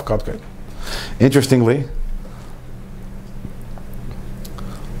 Interestingly,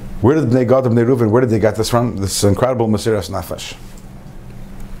 where did Bnei Gad and Bnei Reuven, where did they get this from? This incredible Mesiras Nefesh.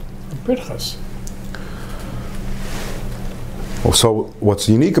 So what's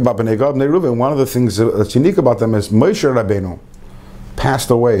unique about Bnei Gad and Bnei Reuven, one of the things that's unique about them is Moshe Rabbeinu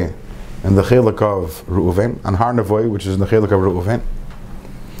passed away in the Chelek of Reuven, on Har Nevoy, which is in the Chelek of Reuven,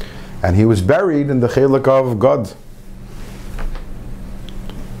 and he was buried in the Chelek of Gad.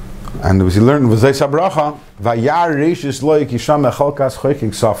 And as he learned, that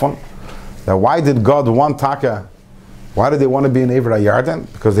why did God want Taka? Why did they want to be in Eivra Yarden?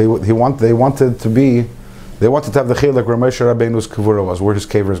 Because they wanted to have the Chelek where Moshe Rabbeinu's Kavura was, where his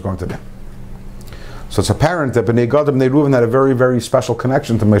Kaver is going to be. So it's apparent that Bnei Gad and Bnei Reuven had a very, very special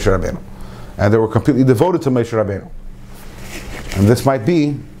connection to Moshe Rabbeinu, and they were completely devoted to Moshe Rabbeinu. And this might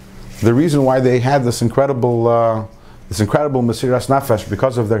be the reason why they had this incredible Mesiras Nefesh,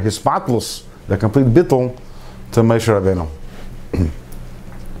 because of their hispatlus, their complete bittul to Moshe Rabbeinu.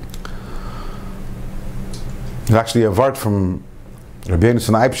 There's actually a vart from Rabbi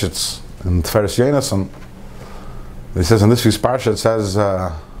Yonasan Eibshitz and Tiferes Yonasan. It says in this week's parsha, it says,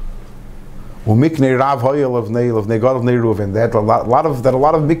 "Umiknei rav hoyel of Gad of Bnei Reuven." They had a lot of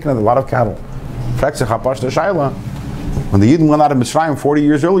mikneh, a lot of cattle. When the Yidden went out of Mitzrayim 40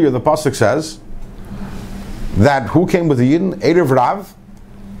 years earlier, the pasuk says that who came with the Yidden? Erev Rav,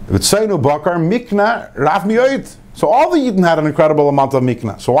 V'tzaynu Bakar Mikna Rav Miyoid. So all the Yidden had an incredible amount of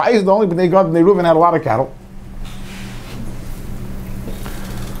mikneh. So why is it only Bnei Gad and Bnei Reuven had a lot of cattle?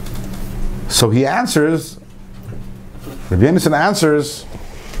 So he answers, Rabbi Yonasan answers,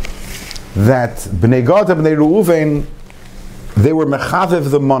 that Bnei Gad and Bnei Reuven, they were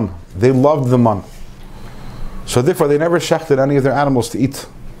mechavev the man. They loved the man. So therefore they never shechted any of their animals to eat.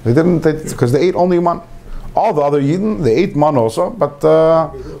 They didn't, because they ate only man. All the other Yidden, they ate man also, but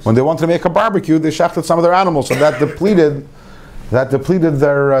when they wanted to make a barbecue, they shechted some of their animals, so that depleted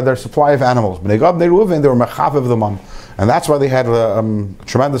their supply of animals. Bnei Gad and Bnei Reuven, they were mechavev the man. And that's why they had a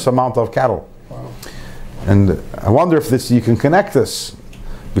tremendous amount of cattle. Wow. And I wonder if you can connect this,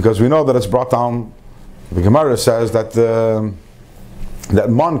 because we know that it's brought down. The Gemara says that that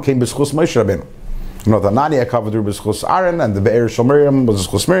man came b'schus Moshe Rabbeinu. You know, the Nani Akavadur was Chus Aaron, and the Be'er Shel Miriam was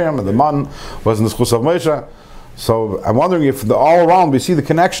Chus Miriam, and the Man was in the Chus of Moshe. So I'm wondering if all around we see the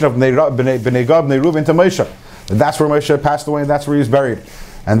connection of Bnei Gad, Bnei Reuven to Moshe. And that's where Moshe passed away, and that's where he's buried.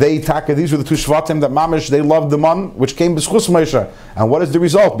 And these were the two Shvatim that Mamish, they loved the Man, which came B'schus Moshe. And what is the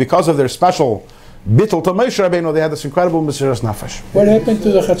result? Because of their special bittul to Moshe Rabbeinu, they had this incredible Mesiras Nefesh. What happened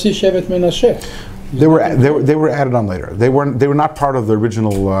to the Chatzi Shevet Menashe? They were added on later. They were not part of the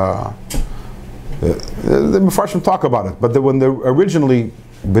original. The Mefarshim talk about it, but when they originally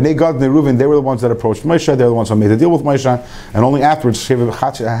Bnei Gad, Bnei Reuven, they were the ones that approached Moshe. They were the ones that made a deal with Moshe, and only afterwards, half of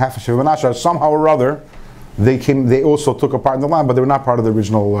Shevet Menashe, somehow or other, they came. They also took a part in the land, but they were not part of the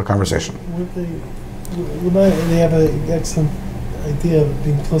original conversation. They have an excellent idea of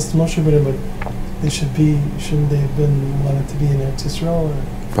being close to Moshe Rabbeinu, but they shouldn't they have been wanted to be in Eretz Yisrael?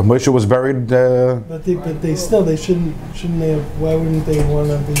 But Moshe was buried. But they shouldn't they have? Why wouldn't they want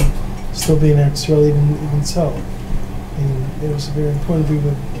to still be in Eretz Yisrael even so? I mean, it was very important.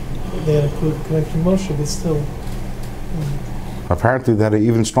 They had a good connection to Moshe, but still. Apparently, they had an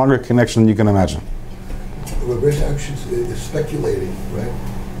even stronger connection than you can imagine. Well, Rish actually is speculating, right?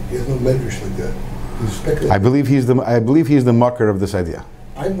 He has no medrash like that. He's speculating. I believe he's the mucker of this idea.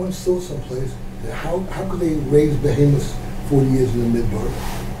 I once saw someplace that how could they raise behemoths 40 years in the midbar?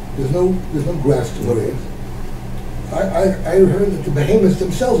 There's no grass to raise. I heard that the behemoths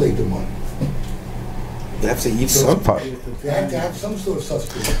themselves ate the money. They have to eat something. They have to have some sort of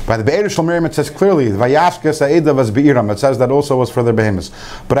sustenance. By the Be'er Shel Miriam, it says clearly, Vayashkes Ha'edav as Be'iram. It says that also was for their behemoths.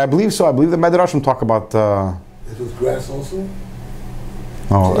 But I believe so. I believe the Medrashim talk about. It was grass also?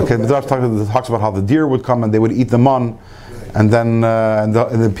 Oh, okay. The Medrash talks about how the deer would come and they would eat the man. Right. And then and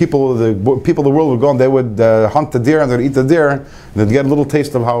the people of the world would go and they would hunt the deer and they'd eat the deer. And they'd get a little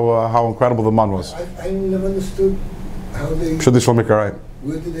taste of how incredible the man was. I never understood how they. Should this make it right?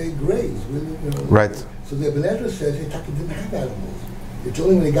 Where did they graze? Right. So the Ibn Ezra says they didn't have animals. It's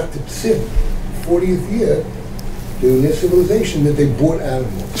only when they got to Tzim, 40th year, during their civilization, that they bought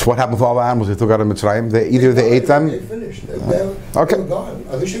animals. So what happened with all the animals they took out of Mitzrayim? They ate them. They finished. They okay. were gone.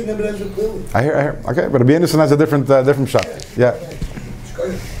 I wish Ibn Ezra clearly. I hear. Okay, but Rabbi Anderson has a different shot. Yeah.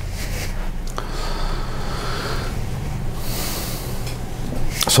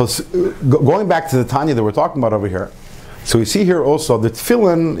 So going back to the Tanya that we're talking about over here. So we see here also that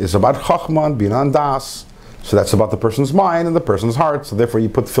tefillin is about chachman, binan das. So that's about the person's mind and the person's heart. So therefore you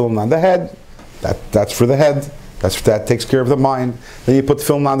put tefillin on the head. That's for the head. That takes care of the mind. Then you put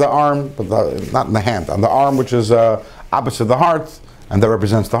tefillin on the arm, but not in the hand, on the arm, which is opposite the heart, and that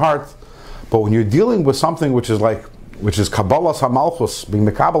represents the heart. But when you're dealing with something which is Kabbalah HaMalchus, being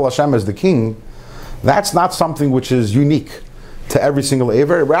Mekabel Hashem as the king, that's not something which is unique to every single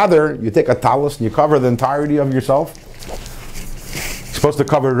Aver. Rather, you take a talus and you cover the entirety of yourself. Supposed to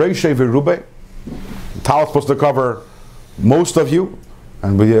cover Reishe Verube. The talus is supposed to cover most of you.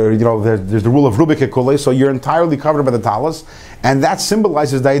 And there's the rule of Rubik Ekole, so you're entirely covered by the talus. And that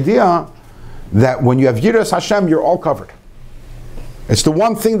symbolizes the idea that when you have Yiras Hashem, you're all covered. It's the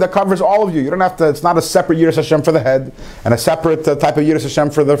one thing that covers all of you. You don't have to, it's not a separate Yiras Hashem for the head, and a separate type of Yiras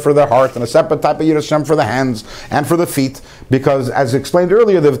Hashem for the heart, and a separate type of Yiras Hashem for the hands, and for the feet. Because as explained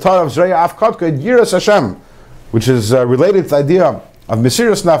earlier, the V'tah of Zreya Afkotka, Yiras Hashem, which is related to the idea of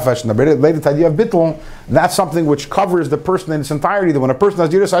Mesiras Nefesh, and related to the idea of Bittul, that's something which covers the person in its entirety. That when a person has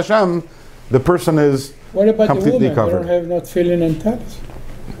Yiras Hashem, the person is completely covered. They don't have not tefillin and talus.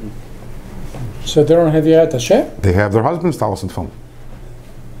 So they don't have Yiras Hashem? They have their husband's talus and tefillin.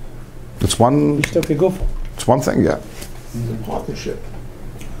 It's one. It's one thing, yeah. It's a partnership.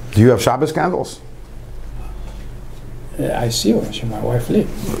 Do you have Shabbos candles? I see one. My wife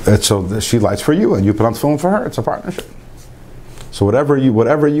lives. So she lights for you, and you put on tefillin for her. It's a partnership. So whatever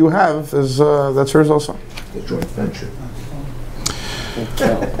you have is that's hers also. The joint venture.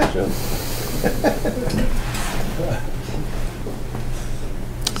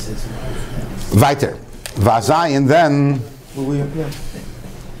 Weiter. Vazai, and then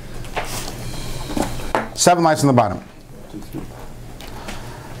 7 lights on the bottom.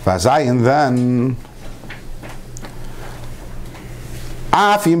 Vazai, and then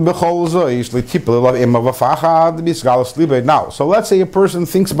now, so let's say a person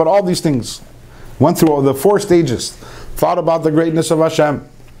thinks about all these things, went through all the 4 stages, thought about the greatness of Hashem,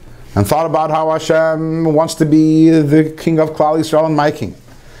 and thought about how Hashem wants to be the king of Klal Yisrael and my king,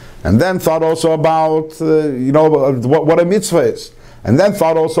 and then thought also about what a mitzvah is, and then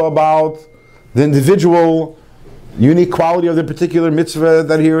thought also about the individual unique quality of the particular mitzvah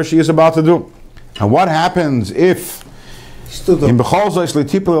that he or she is about to do. And what happens if he's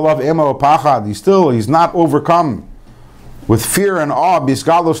not overcome with fear and awe,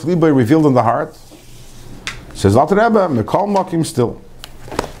 revealed in the heart? Says Alter Rebbe, Mikol Mokim still.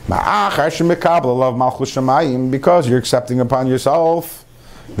 Because you're accepting upon yourself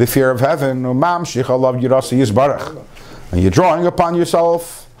the fear of heaven, and you're drawing upon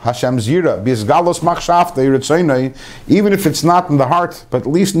yourself Hashem's Yira, even if it's not in the heart, but at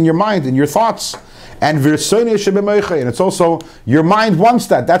least in your mind, in your thoughts. And it's also, your mind wants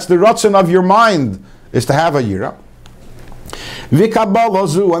that. That's the ratzon of your mind, is to have a Yira. And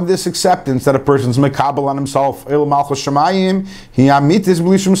this acceptance that a person's mekabel on himself,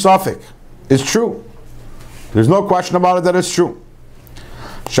 is true. There's no question about it that it's true.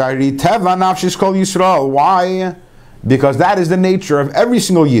 Why? Because that is the nature of every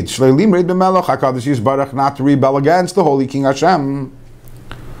single Yid. Not to rebel against the Holy King Hashem.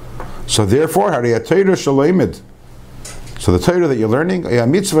 So therefore, so the Torah that you're learning, or the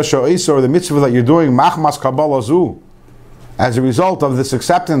mitzvah that you're doing, as a result of this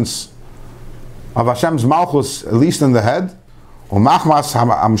acceptance of Hashem's Malchus, at least in the head,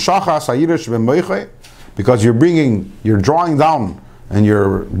 because you're drawing down and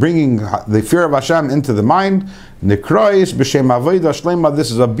you're bringing the fear of Hashem into the mind. This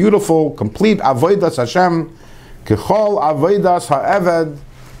is a beautiful, complete avodas Hashem, kechol avodas ha'eved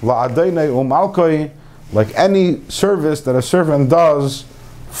la'adonai u'malkoi, like any service that a servant does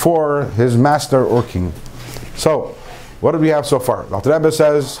for his master or king. So, what do we have so far? The Alter Rebbe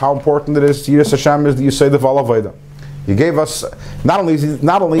says how important it is to Yiras Hashem is the Yesod of all Avodah. He gave us, not only is it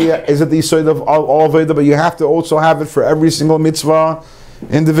the Yesod of all Avodah, but you have to also have it for every single mitzvah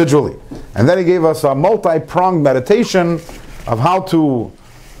individually. And then he gave us a multi-pronged meditation of how to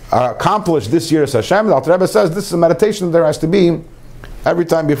accomplish this Yiras Hashem. The Alter Rebbe says this is a meditation that there has to be every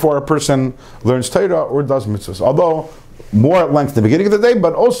time before a person learns Torah or does mitzvahs. Although, more at length at the beginning of the day,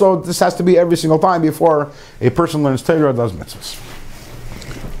 but also this has to be every single time before a person learns Torah or does mitzvahs.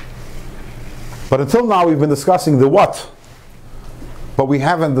 But until now we've been discussing the what, but we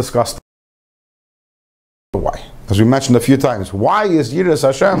haven't discussed the why. As we mentioned a few times, why is Yiras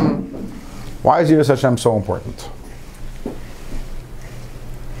Hashem so important?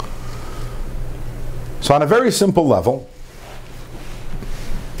 So on a very simple level,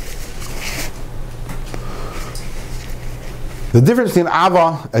 the difference between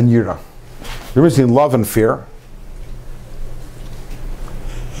Ava and Yira, the difference between love and fear.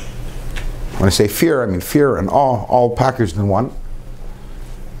 When I say fear, I mean fear and awe, all packaged in one,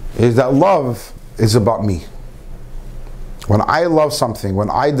 is that love is about me. When I love something, when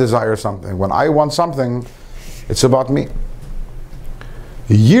I desire something, when I want something, it's about me.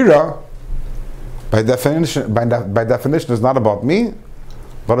 Yira, by definition, is not about me,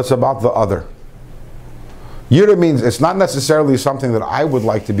 but it's about the other. Yira means it's not necessarily something that I would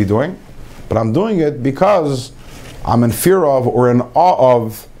like to be doing, but I'm doing it because I'm in fear of or in awe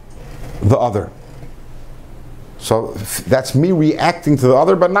of the other. So that's me reacting to the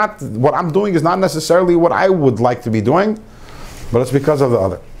other, but not what I'm doing is not necessarily what I would like to be doing, but it's because of the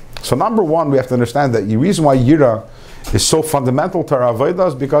other. So number one, we have to understand that the reason why Yira is so fundamental to our Avodah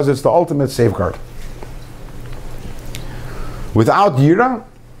is because it's the ultimate safeguard. Without Yira,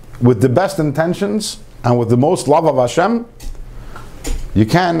 with the best intentions, and with the most love of Hashem, you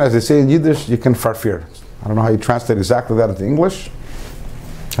can, as they say in Yiddish, you can farfir. I don't know how you translate exactly that into English.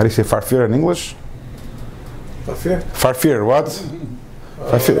 How do you say farfir in English? Farfir. Farfir, what?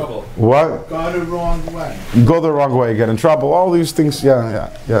 Farfir. What? Go the wrong way. Go the wrong way, get in trouble. All these things,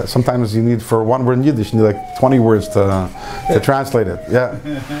 yeah. Sometimes you need, for one word in Yiddish, you need like 20 words to translate it. Yeah.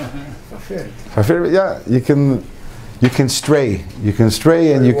 Farfir. Farfir, yeah. You can stray. You can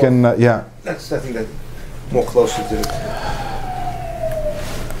stray and you can, yeah. That's, I think, that more closer to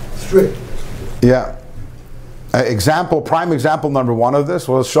straight. Yeah. Prime example number one of this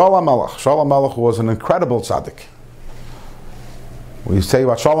was Shaul HaMelech. Shaul HaMelech was an incredible tzaddik. We say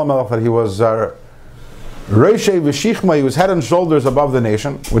about Shaul HaMelech that he was Reishei V'Shichma, he was head and shoulders above the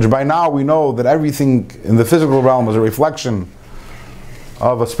nation, which by now we know that everything in the physical realm is a reflection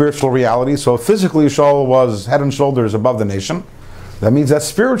of a spiritual reality. So physically Shaul was head and shoulders above the nation. That means that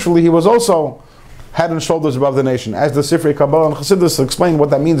spiritually he was also head and shoulders above the nation. As the Sifrei Kabbalah and Chassidus explain what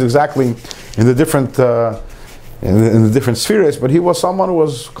that means exactly in the different in the different spheres, but he was someone who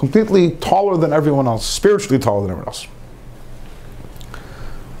was completely taller than everyone else, spiritually taller than everyone else.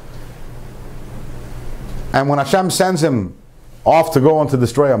 And when Hashem sends him off to go on to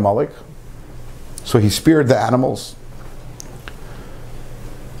destroy Amalek, so he speared the animals.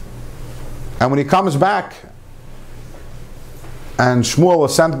 And when he comes back, and Shmuel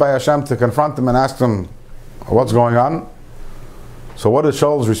was sent by Hashem to confront him and ask him, what's going on? So what is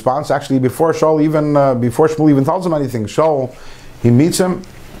Shaul's response? Actually, before Shmuel even tells him anything, Shaul, he meets him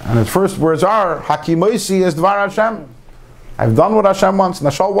And his first words are, Hakimoisi is Dvar Hashem. I've done what Hashem wants.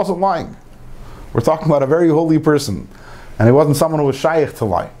 Nashal wasn't lying. We're talking about a very holy person. And he wasn't someone who was shaykh to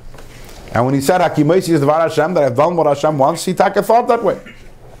lie. And when he said, Hakimoisi is Dvar Hashem, that I've done what Hashem wants, he thought that way.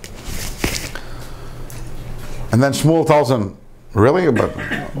 And then Shmuel tells him, really? But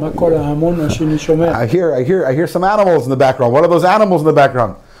I hear some animals in the background. What are those animals in the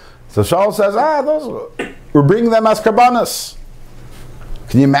background? So Shaul says, we're bringing them as karbanos.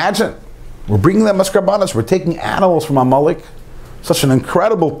 Can you imagine? We're bringing them as karbanos. We're taking animals from Amalek, such an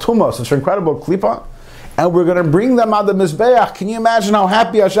incredible tumah, such an incredible klipa, and we're going to bring them out the mizbeach. Can you imagine how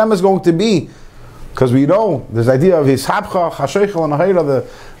happy Hashem is going to be? Because we know this idea of his habcha, hasheichel, and ahira,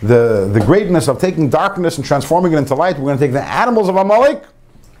 the greatness of taking darkness and transforming it into light. We're going to take the animals of Amalek,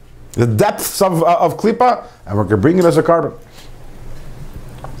 the depths of klipa, and we're going to bring it as a carbon.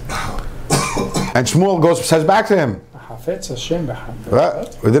 And Shmuel says back to him,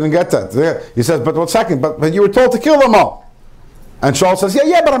 we didn't get that. He says, but 1 second, but you were told to kill them all. And Shaul says,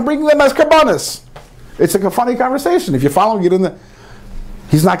 yeah, but I'm bringing them as karbanos. It's like a funny conversation. If you're following it in the...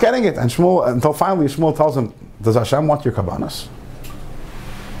 He's not getting it. And Shmuel, until finally Shmuel tells him, does Hashem want your karbanos?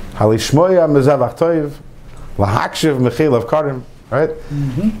 Halishmoya mezevach toiv, lahakshiv mechilav karim. Right?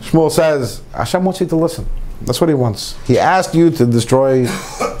 Shmuel says, Hashem wants you to listen. That's what he wants. He asked you to destroy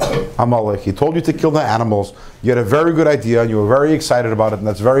Amalek. He told you to kill the animals. You had a very good idea, and you were very excited about it, and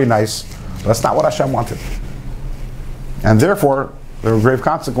that's very nice. But that's not what Hashem wanted. And therefore, there were grave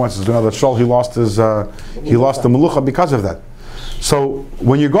consequences. You know that Shaul, he lost the melucha because of that. So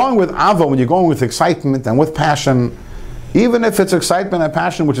when you're going with ava, when you're going with excitement and with passion, even if it's excitement and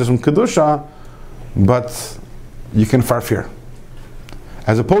passion which is from kedusha, but you can farfir.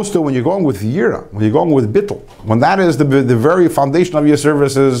 As opposed to when you're going with yira, when you're going with bittul, when that is the very foundation of your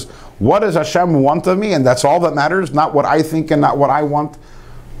service is, what does Hashem want of me? And that's all that matters, not what I think and not what I want.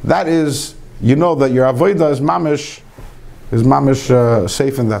 That is, you know that your avodah is mamish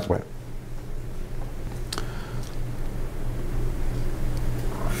safe in that way.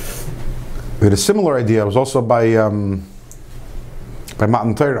 We had a similar idea. It was also by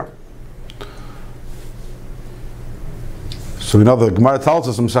Matan Torah. So we know the Gemara tells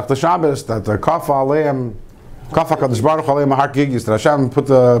us in Masechta Shabbos that the Kafa Kadosh Baruch Aleim Har Gigis, that Hashem put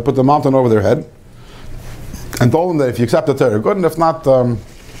the mountain over their head and told them that if you accept the Torah, good, and if not,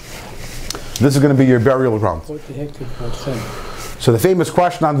 this is going to be your burial ground. So the famous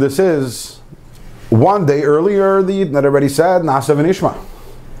question on this is, one day earlier the Yidden had already said Na'aseh v'nishma.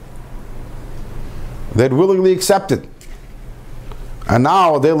 They'd willingly accepted. And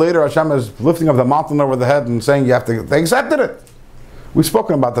now, a day later, Hashem is lifting up the mountain over the head and saying, they accepted it. We've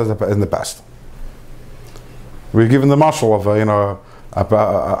spoken about this in the past. We've given the mashal of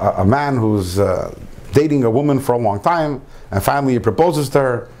a man who's dating a woman for a long time, and finally he proposes to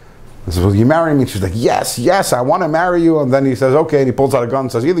her. He says, will you marry me? And she's like, yes, I want to marry you. And then he says, okay, and he pulls out a gun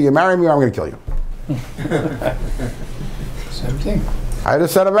and says, either you marry me or I'm going to kill you. Same thing. I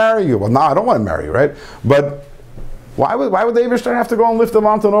just said to marry you. Well, no, I don't want to marry you, right? But why would the Eibishter have to go and lift the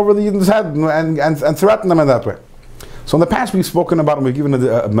mountain over the Yidden's head and threaten them in that way? So in the past we've spoken about and we've given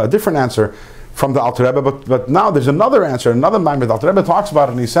a different answer from the Alter Rebbe, but now there's another answer, another Maimed. The Alter Rebbe talks about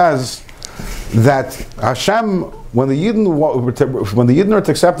it and he says that Hashem, when the Yidden were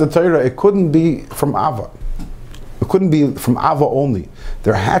to accept the Torah, it couldn't be from Ava. It couldn't be from Ava only.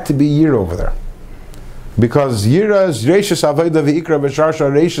 There had to be Yira over there. Because Yira is Reishis Aveda V'ikra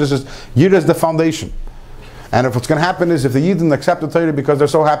V'sharsha Reishis is Yira is the foundation. And if what's going to happen is if the Yidden accept the Torah because they're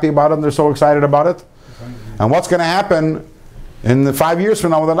so happy about it and they're so excited about it, and what's going to happen in the 5 years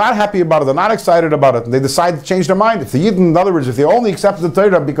from now when they're not happy about it, they're not excited about it, and they decide to change their mind. If the Yidden, in other words, if they only accepted the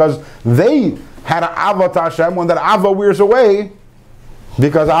Torah because they had an Ava to Hashem, when that Ava wears away,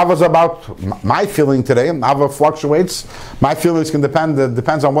 because Ava's about my feeling today, and Ava fluctuates. My feelings can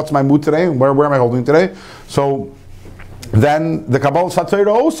depends on what's my mood today, and where am I holding today. So then the Kabbalah Satira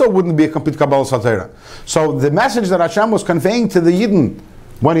also wouldn't be a complete Kabbalah Satira. So the message that Hashem was conveying to the Yidden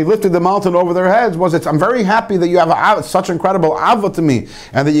when he lifted the mountain over their heads was, I'm very happy that you have such incredible Ava to me,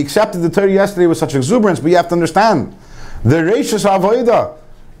 and that you accepted the Torah yesterday with such exuberance, but you have to understand, the Reishis Avodah,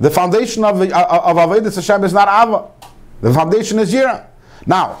 the foundation of Avodah Hashem is not Ava. The foundation is Yira.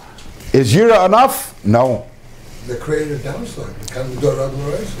 Now, is Yira enough? No. The creative downside.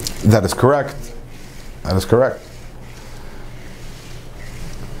 That is correct. That is correct.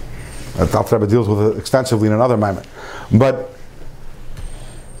 That Alter Rebbe deals with it extensively in another moment. But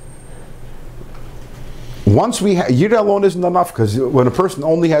once we have Yira alone isn't enough, because when a person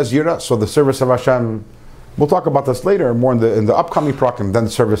only has Yira, so the service of Hashem, we'll talk about this later, more in the upcoming program. Then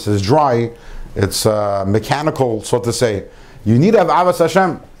the service is dry, it's mechanical, so to say. You need to have Avas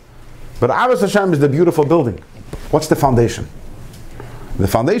Hashem. But Avos Hashem is the beautiful building. What's the foundation? The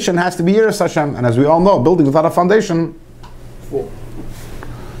foundation has to be Yiras Hashem, and as we all know, building without a foundation,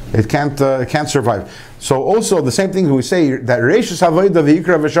 it can't survive. So also the same thing when we say that Reishis Havodah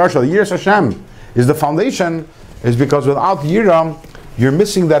V'Yikra V'Sharshal, Yiras Hashem is the foundation, is because without Yira, you're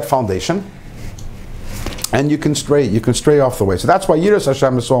missing that foundation, and you can stray off the way. So that's why Yiras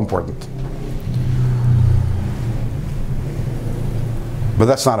Hashem is so important. But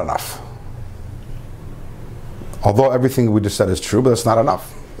that's not enough. Although everything we just said is true, but that's not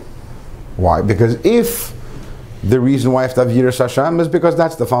enough. Why? Because if the reason why I have to have Yiras Hashem is because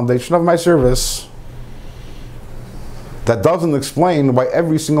that's the foundation of my service, that doesn't explain why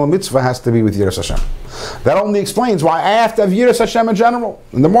every single mitzvah has to be with Yiras Hashem. That only explains why I have to have Yiras Hashem in general.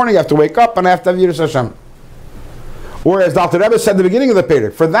 In the morning I have to wake up and I have to have Yiras Hashem. Or as Dr. Rebbe said at the beginning of the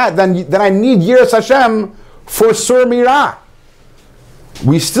Perek, for that, then I need Yiras Hashem for Sur Mirah.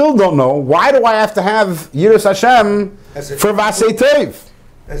 We still don't know, why do I have to have Yiras Hashem for Vasei Tev?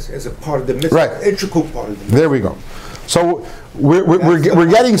 As a part of the mitzvah, right. Integral part of the mitzvah. There we go. So we're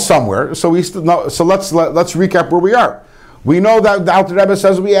getting somewhere. So we still know, so let's recap where we are. We know that the Alter Rebbe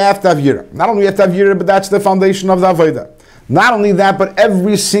says we have to have Yira. Not only we have to have Yira, but that's the foundation of the Avodah. Not only that, but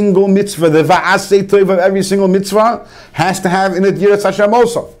every single mitzvah, the Va'asei Tov of every single mitzvah, has to have in it Yiras Hashem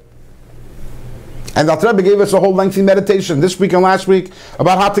also. And the Alter Rebbe gave us a whole lengthy meditation this week and last week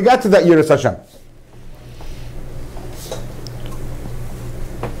about how to get to that Yiras Hashem.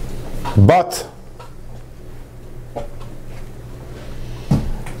 But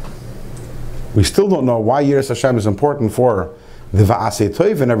we still don't know why Yiras Hashem is important for the Va'asei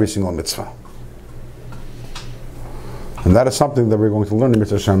Tov in every single mitzvah. And that is something that we're going to learn in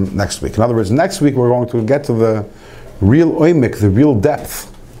Yiras Hashem next week. In other words, next week we're going to get to the real oimik, the real depth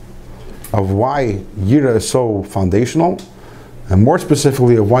of why Yira is so foundational, and more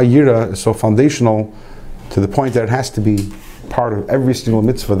specifically of why Yira is so foundational to the point that it has to be part of every single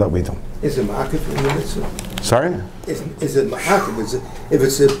mitzvah that we do. Is it ma'akiv in the mitzvah? Sorry? Is it ma'akiv? If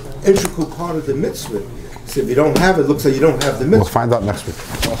it's an integral part of the mitzvah, so if you don't have it, it looks like you don't have the mitzvah. We'll find out next week.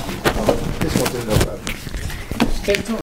 Just want to know about it. Stay tuned.